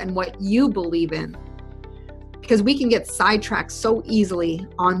capable of and what you believe in. Because we can get sidetracked so easily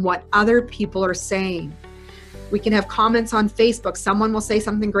on what other people are saying. We can have comments on Facebook. Someone will say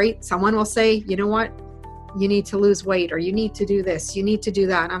something great. Someone will say, you know what? You need to lose weight, or you need to do this. You need to do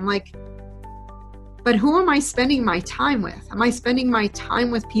that. I'm like, but who am I spending my time with? Am I spending my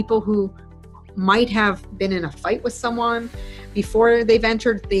time with people who might have been in a fight with someone before they've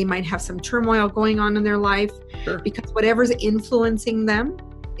entered? They might have some turmoil going on in their life. Sure. Because whatever's influencing them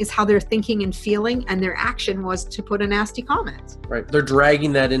is how they're thinking and feeling, and their action was to put a nasty comment. Right. They're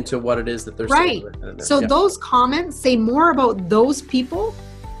dragging that into what it is that they're saying. Right. So those comments say more about those people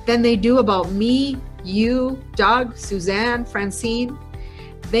than they do about me, you, Doug, Suzanne, Francine.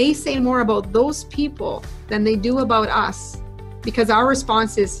 They say more about those people than they do about us, because our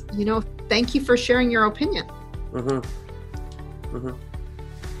response is, thank you for sharing your opinion. Mm-hmm. Mm-hmm.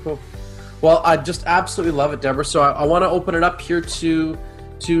 Cool. Well, I just absolutely love it, Debra. So I want to open it up here to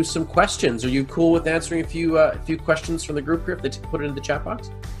some questions. Are you cool with answering a few questions from the group here if they put it in the chat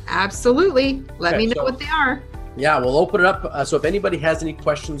box? Absolutely. Let me know what they are. Yeah, we'll open it up. So if anybody has any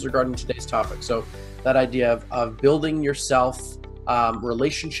questions regarding today's topic, so that idea of building yourself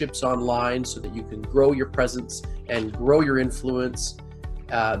relationships online so that you can grow your presence and grow your influence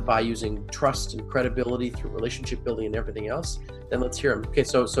by using trust and credibility through relationship building and everything else, then let's hear them. Okay,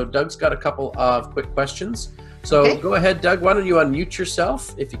 so Doug's got a couple of quick questions. So Go ahead, Doug, why don't you unmute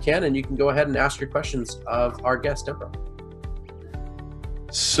yourself if you can, and you can go ahead and ask your questions of our guest, Debra.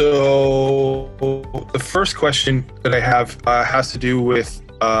 So the first question that I have has to do with,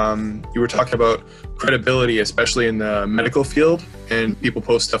 you were talking about credibility, especially in the medical field, and people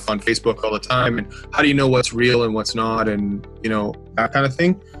post stuff on Facebook all the time, and how do you know what's real and what's not, and that kind of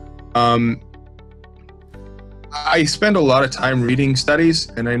thing. I spend a lot of time reading studies,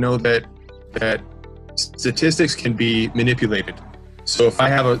 and I know that statistics can be manipulated. So if I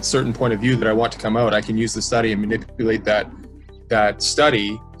have a certain point of view that I want to come out, I can use the study and manipulate that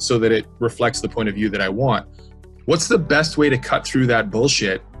study so that it reflects the point of view that I want. What's the best way to cut through that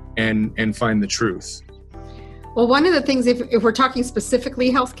bullshit and find the truth? Well, one of the things, if we're talking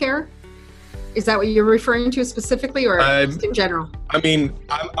specifically healthcare, is that what you're referring to specifically, or just in general? I mean,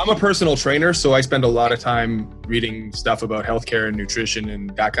 I'm a personal trainer, so I spend a lot of time reading stuff about healthcare and nutrition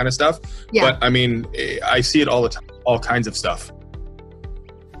and that kind of stuff. Yeah. But I mean, I see it all the time, all kinds of stuff.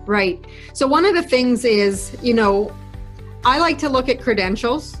 Right. So one of the things is, I like to look at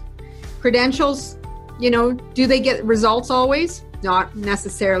credentials. Credentials, do they get results always? Not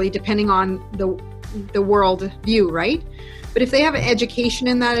necessarily, depending on the world view, right? But if they have an education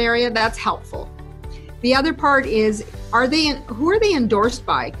in that area, that's helpful. The other part is, who are they endorsed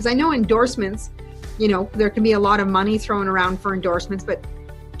by? Because I know endorsements, there can be a lot of money thrown around for endorsements, but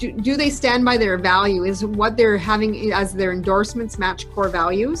do they stand by their value? Is what they're having as their endorsements match core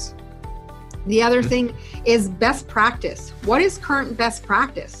values? The other thing is best practice. What is current best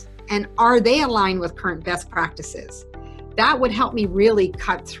practice? And are they aligned with current best practices? That would help me really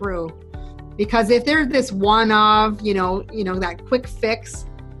cut through. Because if there's this one of, that quick fix,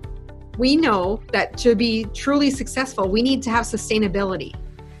 we know that to be truly successful, we need to have sustainability.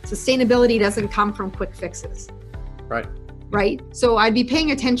 Sustainability doesn't come from quick fixes. Right. Right? So I'd be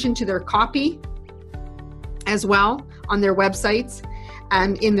paying attention to their copy as well on their websites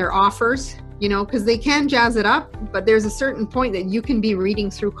and in their offers, because they can jazz it up, but there's a certain point that you can be reading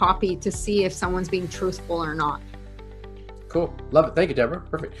through copy to see if someone's being truthful or not. Cool. Love it. Thank you, Debra.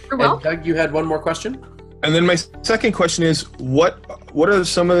 Perfect. You're welcome. Doug, you had one more question? And then my second question is, what are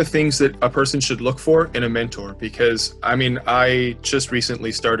some of the things that a person should look for in a mentor? Because, I mean, I just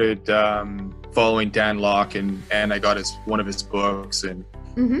recently started following Dan Locke, and I got one of his books, and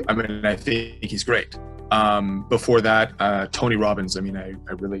Mm-hmm. I mean, I think he's great. Before that, Tony Robbins. I mean, I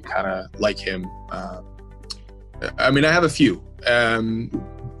really kind of like him. I mean, I have a few,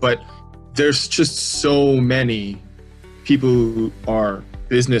 but there's just so many people who are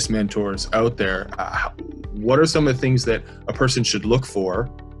business mentors out there. What are some of the things that a person should look for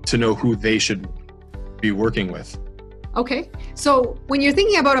to know who they should be working with? Okay. So when you're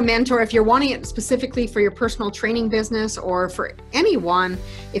thinking about a mentor, if you're wanting it specifically for your personal training business or for anyone,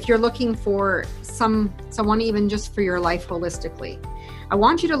 if you're looking for someone even just for your life holistically, I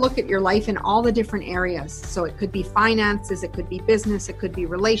want you to look at your life in all the different areas. So it could be finances, it could be business, it could be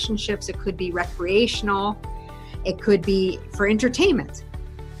relationships, it could be recreational, it could be for entertainment.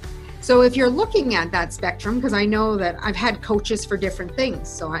 So if you're looking at that spectrum, because I know that I've had coaches for different things.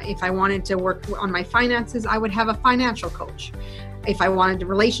 So if I wanted to work on my finances, I would have a financial coach. If I wanted a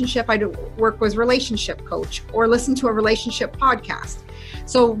relationship, I'd work with relationship coach or listen to a relationship podcast.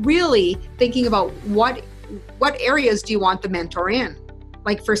 So really thinking about what areas do you want the mentor in?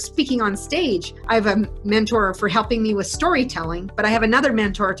 Like for speaking on stage, I have a mentor for helping me with storytelling, but I have another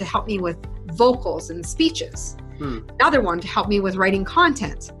mentor to help me with vocals and speeches. Another one to help me with writing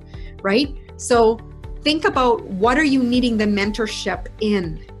content. Right? So think about what are you needing the mentorship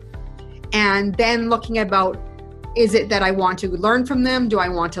in? And then looking about, is it that I want to learn from them? Do I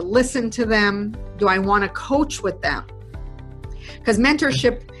want to listen to them? Do I want to coach with them? Because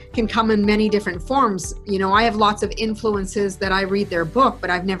mentorship can come in many different forms. You know, I have lots of influences that I read their book, but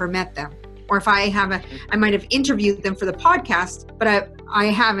I've never met them. Or if I might have interviewed them for the podcast, but I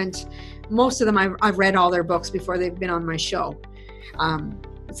haven't. Most of them, I've read all their books before they've been on my show.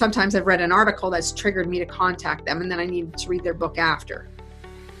 Sometimes I've read an article that's triggered me to contact them, and then I need to read their book after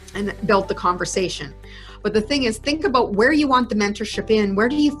and build the conversation. But the thing is, think about where you want the mentorship in. Where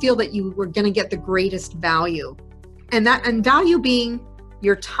do you feel that you were going to get the greatest value? And value being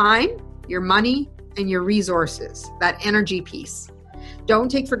your time, your money, and your resources, that energy piece. Don't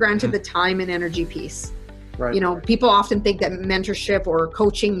take for granted the time and energy piece. Right. You know, people often think that mentorship or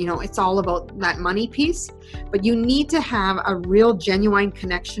coaching, you know, it's all about that money piece, but you need to have a real genuine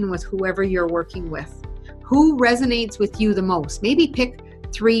connection with whoever you're working with. Who resonates with you the most? Maybe pick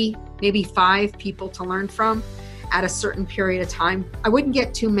 3, maybe 5 people to learn from at a certain period of time. I wouldn't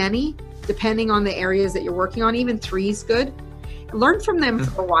get too many, depending on the areas that you're working on. Even 3 is good. Learn from them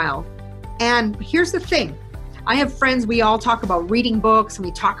for a while. And here's the thing. I have friends, we all talk about reading books and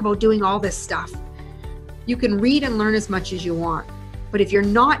we talk about doing all this stuff. You can read and learn as much as you want, but if you're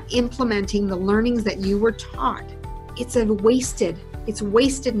not implementing the learnings that you were taught, it's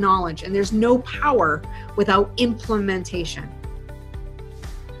wasted knowledge, and there's no power without implementation.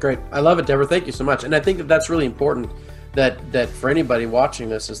 Great. I love it, Debra. Thank you so much. And I think that's really important that for anybody watching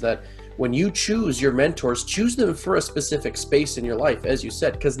this is that when you choose your mentors, choose them for a specific space in your life, as you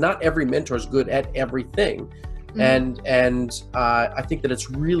said, because not every mentor is good at everything. And I think that it's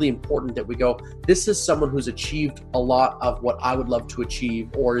really important that we go, this is someone who's achieved a lot of what I would love to achieve,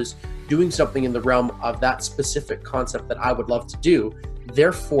 or is doing something in the realm of that specific concept that I would love to do.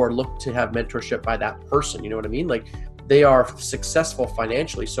 Therefore, look to have mentorship by that person. You know what I mean? Like, they are successful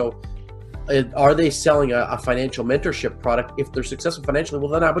financially. So are they selling a financial mentorship product? If they're successful financially,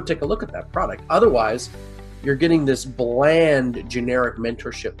 well, then I would take a look at that product. Otherwise, you're getting this bland, generic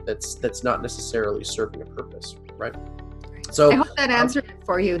mentorship that's not necessarily serving a purpose, right? So I hope that answered it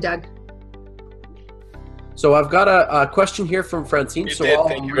for you, Doug. So I've got a question here from Francine.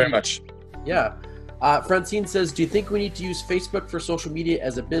 Thank you very much. Yeah. Francine says, do you think we need to use Facebook for social media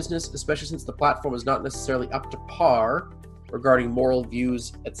as a business, especially since the platform is not necessarily up to par regarding moral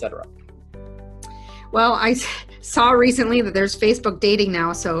views, etc.? Well, I saw recently that there's Facebook dating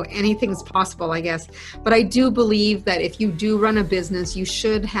now, so anything's possible, I guess. But I do believe that if you do run a business, you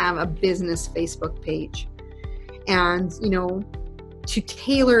should have a business Facebook page. And, you know, to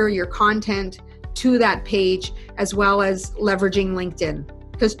tailor your content to that page, as well as leveraging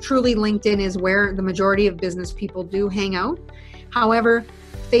LinkedIn. Because truly LinkedIn is where the majority of business people do hang out. However,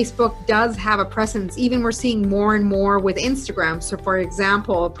 Facebook does have a presence. Even we're seeing more and more with Instagram. So for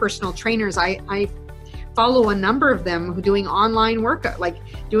example, personal trainers, I follow a number of them who are doing online workout, like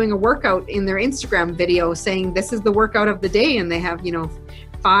doing a workout in their Instagram video saying this is the workout of the day, and they have, you know,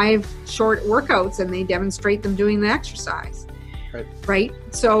 5 short workouts and they demonstrate them doing the exercise. Right?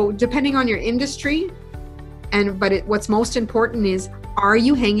 So depending on your industry, what's most important is, are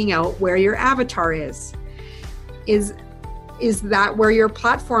you hanging out where your avatar is? Is that where your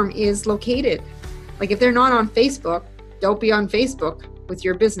platform is located? Like if they're not on Facebook, don't be on Facebook with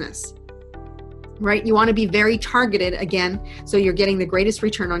your business. Right? You want to be very targeted again, so you're getting the greatest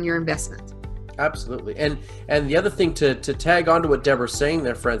return on your investment. Absolutely. And the other thing to tag on to what Deborah's saying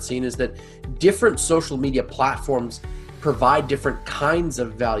there, Francine, is that different social media platforms provide different kinds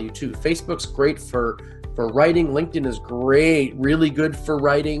of value too. Facebook's great for writing. LinkedIn is great, really good for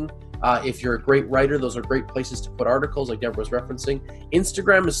writing. If you're a great writer, those are great places to put articles like Deborah was referencing.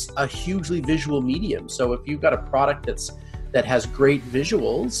 Instagram is a hugely visual medium. So if you've got a product that has great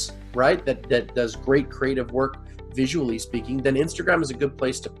visuals, right, that does great creative work visually speaking, then Instagram is a good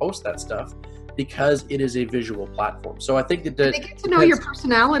place to post that stuff because it is a visual platform. So I think that they get to know your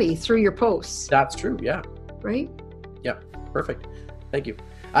personality through your posts. That's true. Yeah. Right? Yeah. Perfect. Thank you.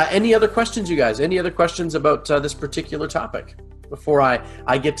 Any other questions, you guys? Any other questions about this particular topic before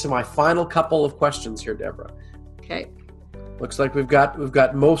I get to my final couple of questions here, Deborah? Okay. Looks like we've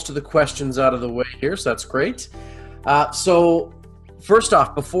got most of the questions out of the way here, so that's great. So first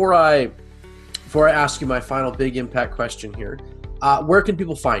off, before I ask you my final big impact question here, where can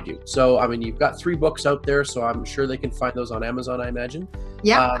people find you? So, I mean, you've got 3 books out there, so I'm sure they can find those on Amazon, I imagine.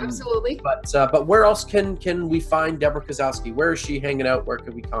 Yeah, absolutely. But where else can we find Debra Kasowski? Where is she hanging out? Where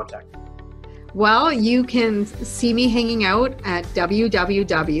can we contact her? Well, you can see me hanging out at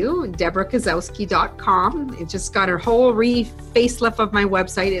www.debrakasowski.com. It just got a whole facelift of my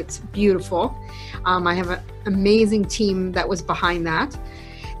website. It's beautiful. I have an amazing team that was behind that.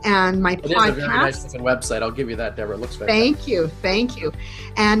 And my podcast. It is a very nice looking website. I'll give you that, Deborah. It looks fantastic. Thank you.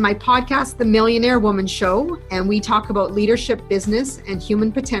 And my podcast, The Millionaire Woman Show, and we talk about leadership, business, and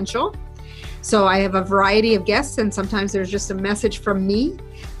human potential. So I have a variety of guests, and sometimes there's just a message from me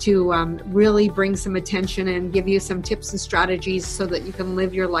to really bring some attention and give you some tips and strategies so that you can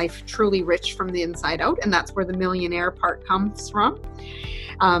live your life truly rich from the inside out. And that's where the millionaire part comes from.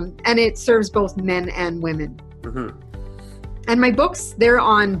 And it serves both men and women. Mm-hmm. And my books, they're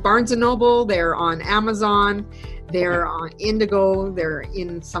on Barnes & Noble, they're on Amazon, they're on Indigo, they're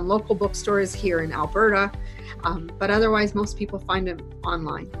in some local bookstores here in Alberta. But otherwise, most people find them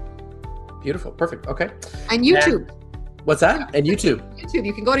online. Beautiful. Perfect. Okay. And YouTube. What's that? And YouTube. YouTube.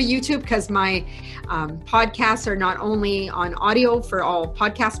 You can go to YouTube because my podcasts are not only on audio for all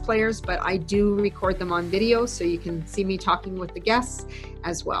podcast players, but I do record them on video, so you can see me talking with the guests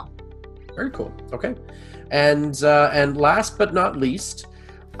as well. Very cool. Okay. And last but not least,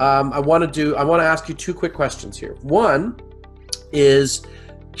 I want to ask you 2 quick questions here. One is,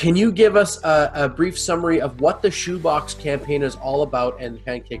 can you give us a brief summary of what the Shoebox campaign is all about and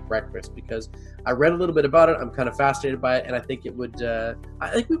Pancake Breakfast? Because I read a little bit about it. I'm kind of fascinated by it, and I think it would.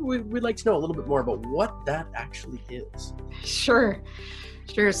 I think we'd like to know a little bit more about what that actually is. Sure.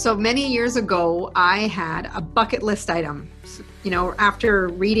 So many years ago, I had a bucket list item. After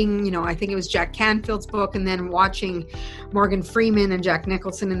reading, I think it was Jack Canfield's book, and then watching Morgan Freeman and Jack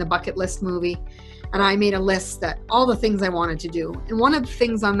Nicholson in the Bucket List movie. And I made a list that all the things I wanted to do. And one of the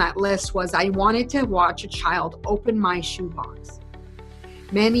things on that list was I wanted to watch a child open my shoebox.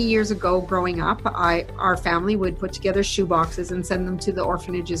 Many years ago, growing up, our family would put together shoeboxes and send them to the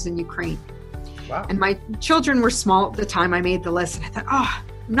orphanages in Ukraine. Wow. And my children were small at the time I made the list. And I thought,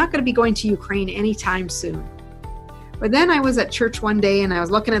 I'm not going to be going to Ukraine anytime soon. But then I was at church one day and I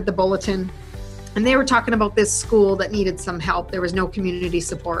was looking at the bulletin, and they were talking about this school that needed some help. There was no community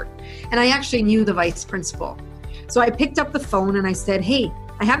support. And I actually knew the vice principal. So I picked up the phone and I said, hey,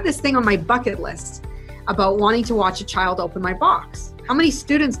 I have this thing on my bucket list about wanting to watch a child open my box. How many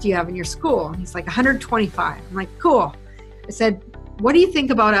students do you have in your school? And he's like, 125. I'm like, cool. I said, what do you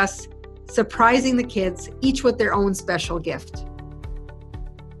think about us surprising the kids, each with their own special gift?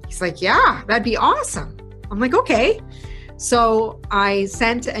 He's like, yeah, that'd be awesome. I'm like, okay. So I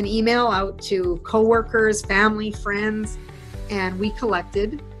sent an email out to coworkers, family, friends, and we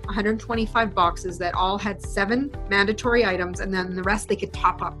collected 125 boxes that all had 7 mandatory items, and then the rest they could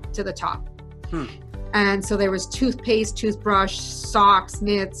top up to the top. And so there was toothpaste, toothbrush, socks,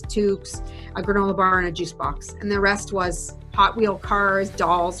 mitts, toques, a granola bar, and a juice box. And the rest was Hot Wheel cars,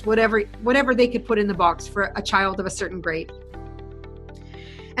 dolls, whatever they could put in the box for a child of a certain grade.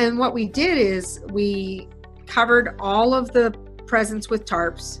 And what we did is we covered all of the presents with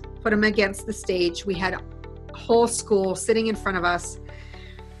tarps, put them against the stage. We had a whole school sitting in front of us,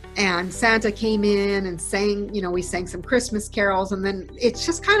 and Santa came in and sang, we sang some Christmas carols, and then it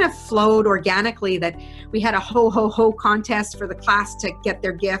just kind of flowed organically that we had a ho, ho, ho contest for the class to get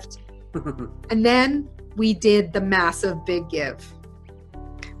their gift. And then we did the massive big give.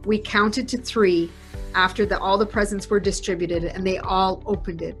 We counted to 3 after all the presents were distributed, and they all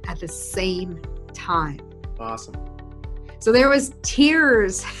opened it at the same time. Awesome. So there was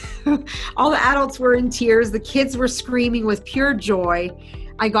tears. All the adults were in tears. The kids were screaming with pure joy.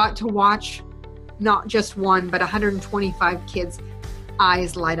 I got to watch not just one, but 125 kids'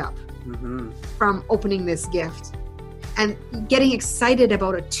 eyes light up. from opening this gift and getting excited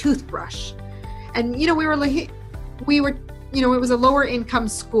about a toothbrush. And, you know, we were, you know, it was a lower income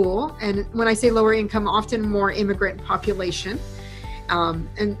school. And when I say lower income, often more immigrant population,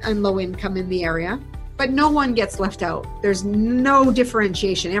 and low income in the area, but no one gets left out. There's no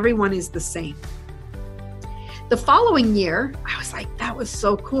differentiation. Everyone is the same. The following year, I was like, that was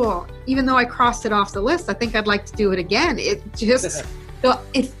so cool. Even though I crossed it off the list, I think I'd like to do it again. It just,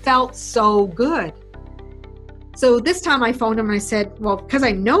 it felt so good. So this time I phoned him and I said, well, because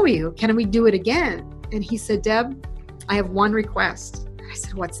I know you, can we do it again? And he said, Deb, I have one request. I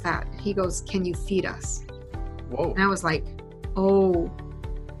said, what's that? He goes, can you feed us? Whoa. And I was like, oh,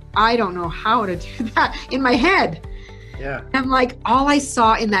 I don't know how to do that in my head. Yeah. I'm like, all I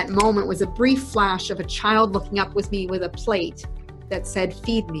saw in that moment was a brief flash of a child looking up with me with a plate that said,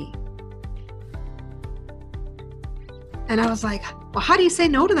 feed me. And I was like, well, how do you say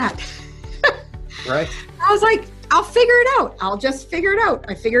no to that? Right. I was like, I'll figure it out. I'll just figure it out.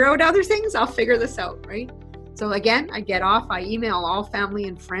 I figure out other things. I'll figure this out. Right. So again, I get off, I email all family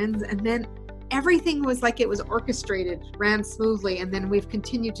and friends, and then everything was like it was orchestrated, ran smoothly. And then we've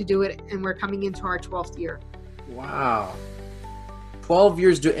continued to do it, and we're coming into our 12th year. Wow. 12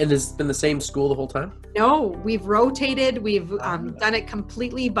 years, and has it been the same school the whole time? No, we've rotated. We've done it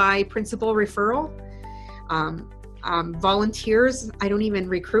completely by principal referral. Volunteers, I don't even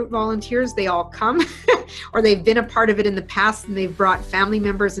recruit volunteers. They all come or they've been a part of it in the past, and they've brought family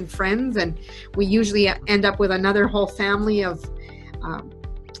members and friends. And we usually end up with another whole family of,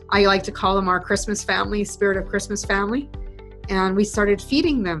 I like to call them our Christmas family, Spirit of Christmas family. And we started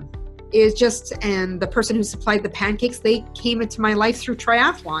feeding them. And the person who supplied the pancakes, they came into my life through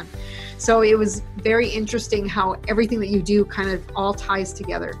triathlon. So it was very interesting how everything that you do kind of all ties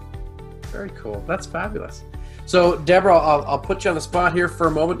together. Very cool. That's fabulous. So Debra, I'll put you on the spot here for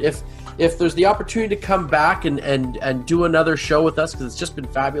a moment. If there's the opportunity to come back and do another show with us, because it's just been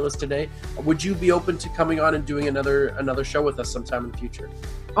fabulous today, would you be open to coming on and doing another show with us sometime in the future?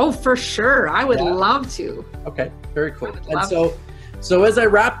 Oh, for sure. I would love to. Okay, very cool. And so as I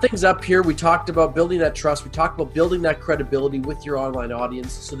wrap things up here, we talked about building that trust. We talked about building that credibility with your online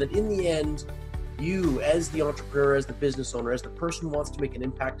audience so that in the end, you as the entrepreneur, as the business owner, as the person who wants to make an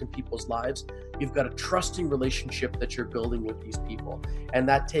impact in people's lives, you've got a trusting relationship that you're building with these people. And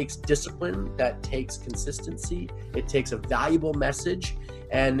that takes discipline, that takes consistency, it takes a valuable message.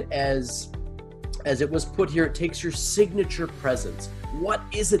 And as it was put here, it takes your signature presence. What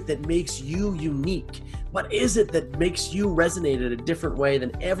is it that makes you unique? What is it that makes you resonate in a different way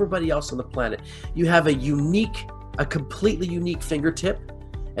than everybody else on the planet? You have a completely unique fingertip,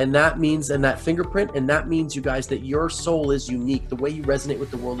 and that fingerprint, and that means, you guys, that your soul is unique. The way you resonate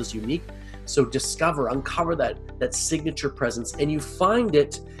with the world is unique. So uncover that signature presence, and you find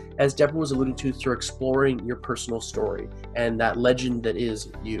it, as Debra was alluding to, through exploring your personal story and that legend that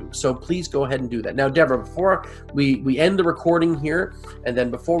is you. So please go ahead and do that. Now, Debra, before we end the recording here, and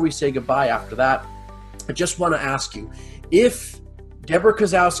then before we say goodbye after that, I just want to ask you, if Debra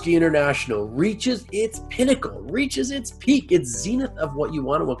Kasowski International reaches its pinnacle, reaches its peak, its zenith of what you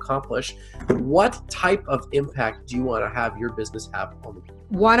want to accomplish, what type of impact do you want to have your business have on the people?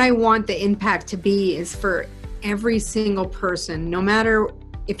 What I want the impact to be is for every single person, no matter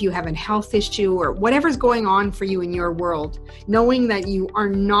if you have a health issue or whatever's going on for you in your world, knowing that you are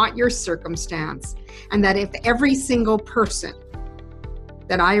not your circumstance, and that if every single person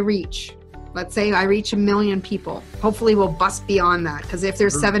that I reach, let's say I reach 1 million people, hopefully we'll bust beyond that, because if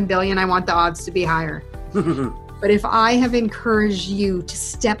there's 7 billion, I want the odds to be higher. But if I have encouraged you to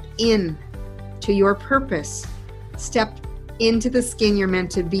step in to your purpose, step into the skin you're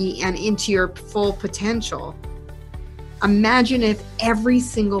meant to be and into your full potential, imagine if every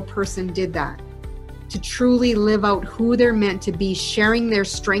single person did that, to truly live out who they're meant to be, sharing their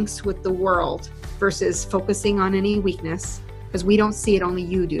strengths with the world versus focusing on any weakness, because we don't see it, only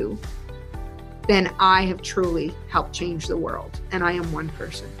you do. Then I have truly helped change the world, and I am one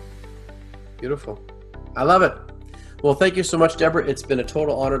person. Beautiful. I love it. Well, thank you so much, Debra. It's been a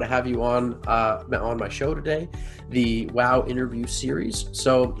total honor to have you on my show today, the WOW interview series.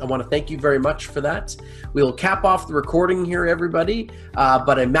 So I want to thank you very much for that. We'll cap off the recording here, everybody.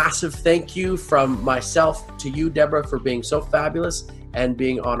 But a massive thank you from myself to you, Debra, for being so fabulous and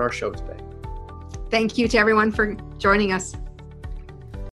being on our show today. Thank you to everyone for joining us.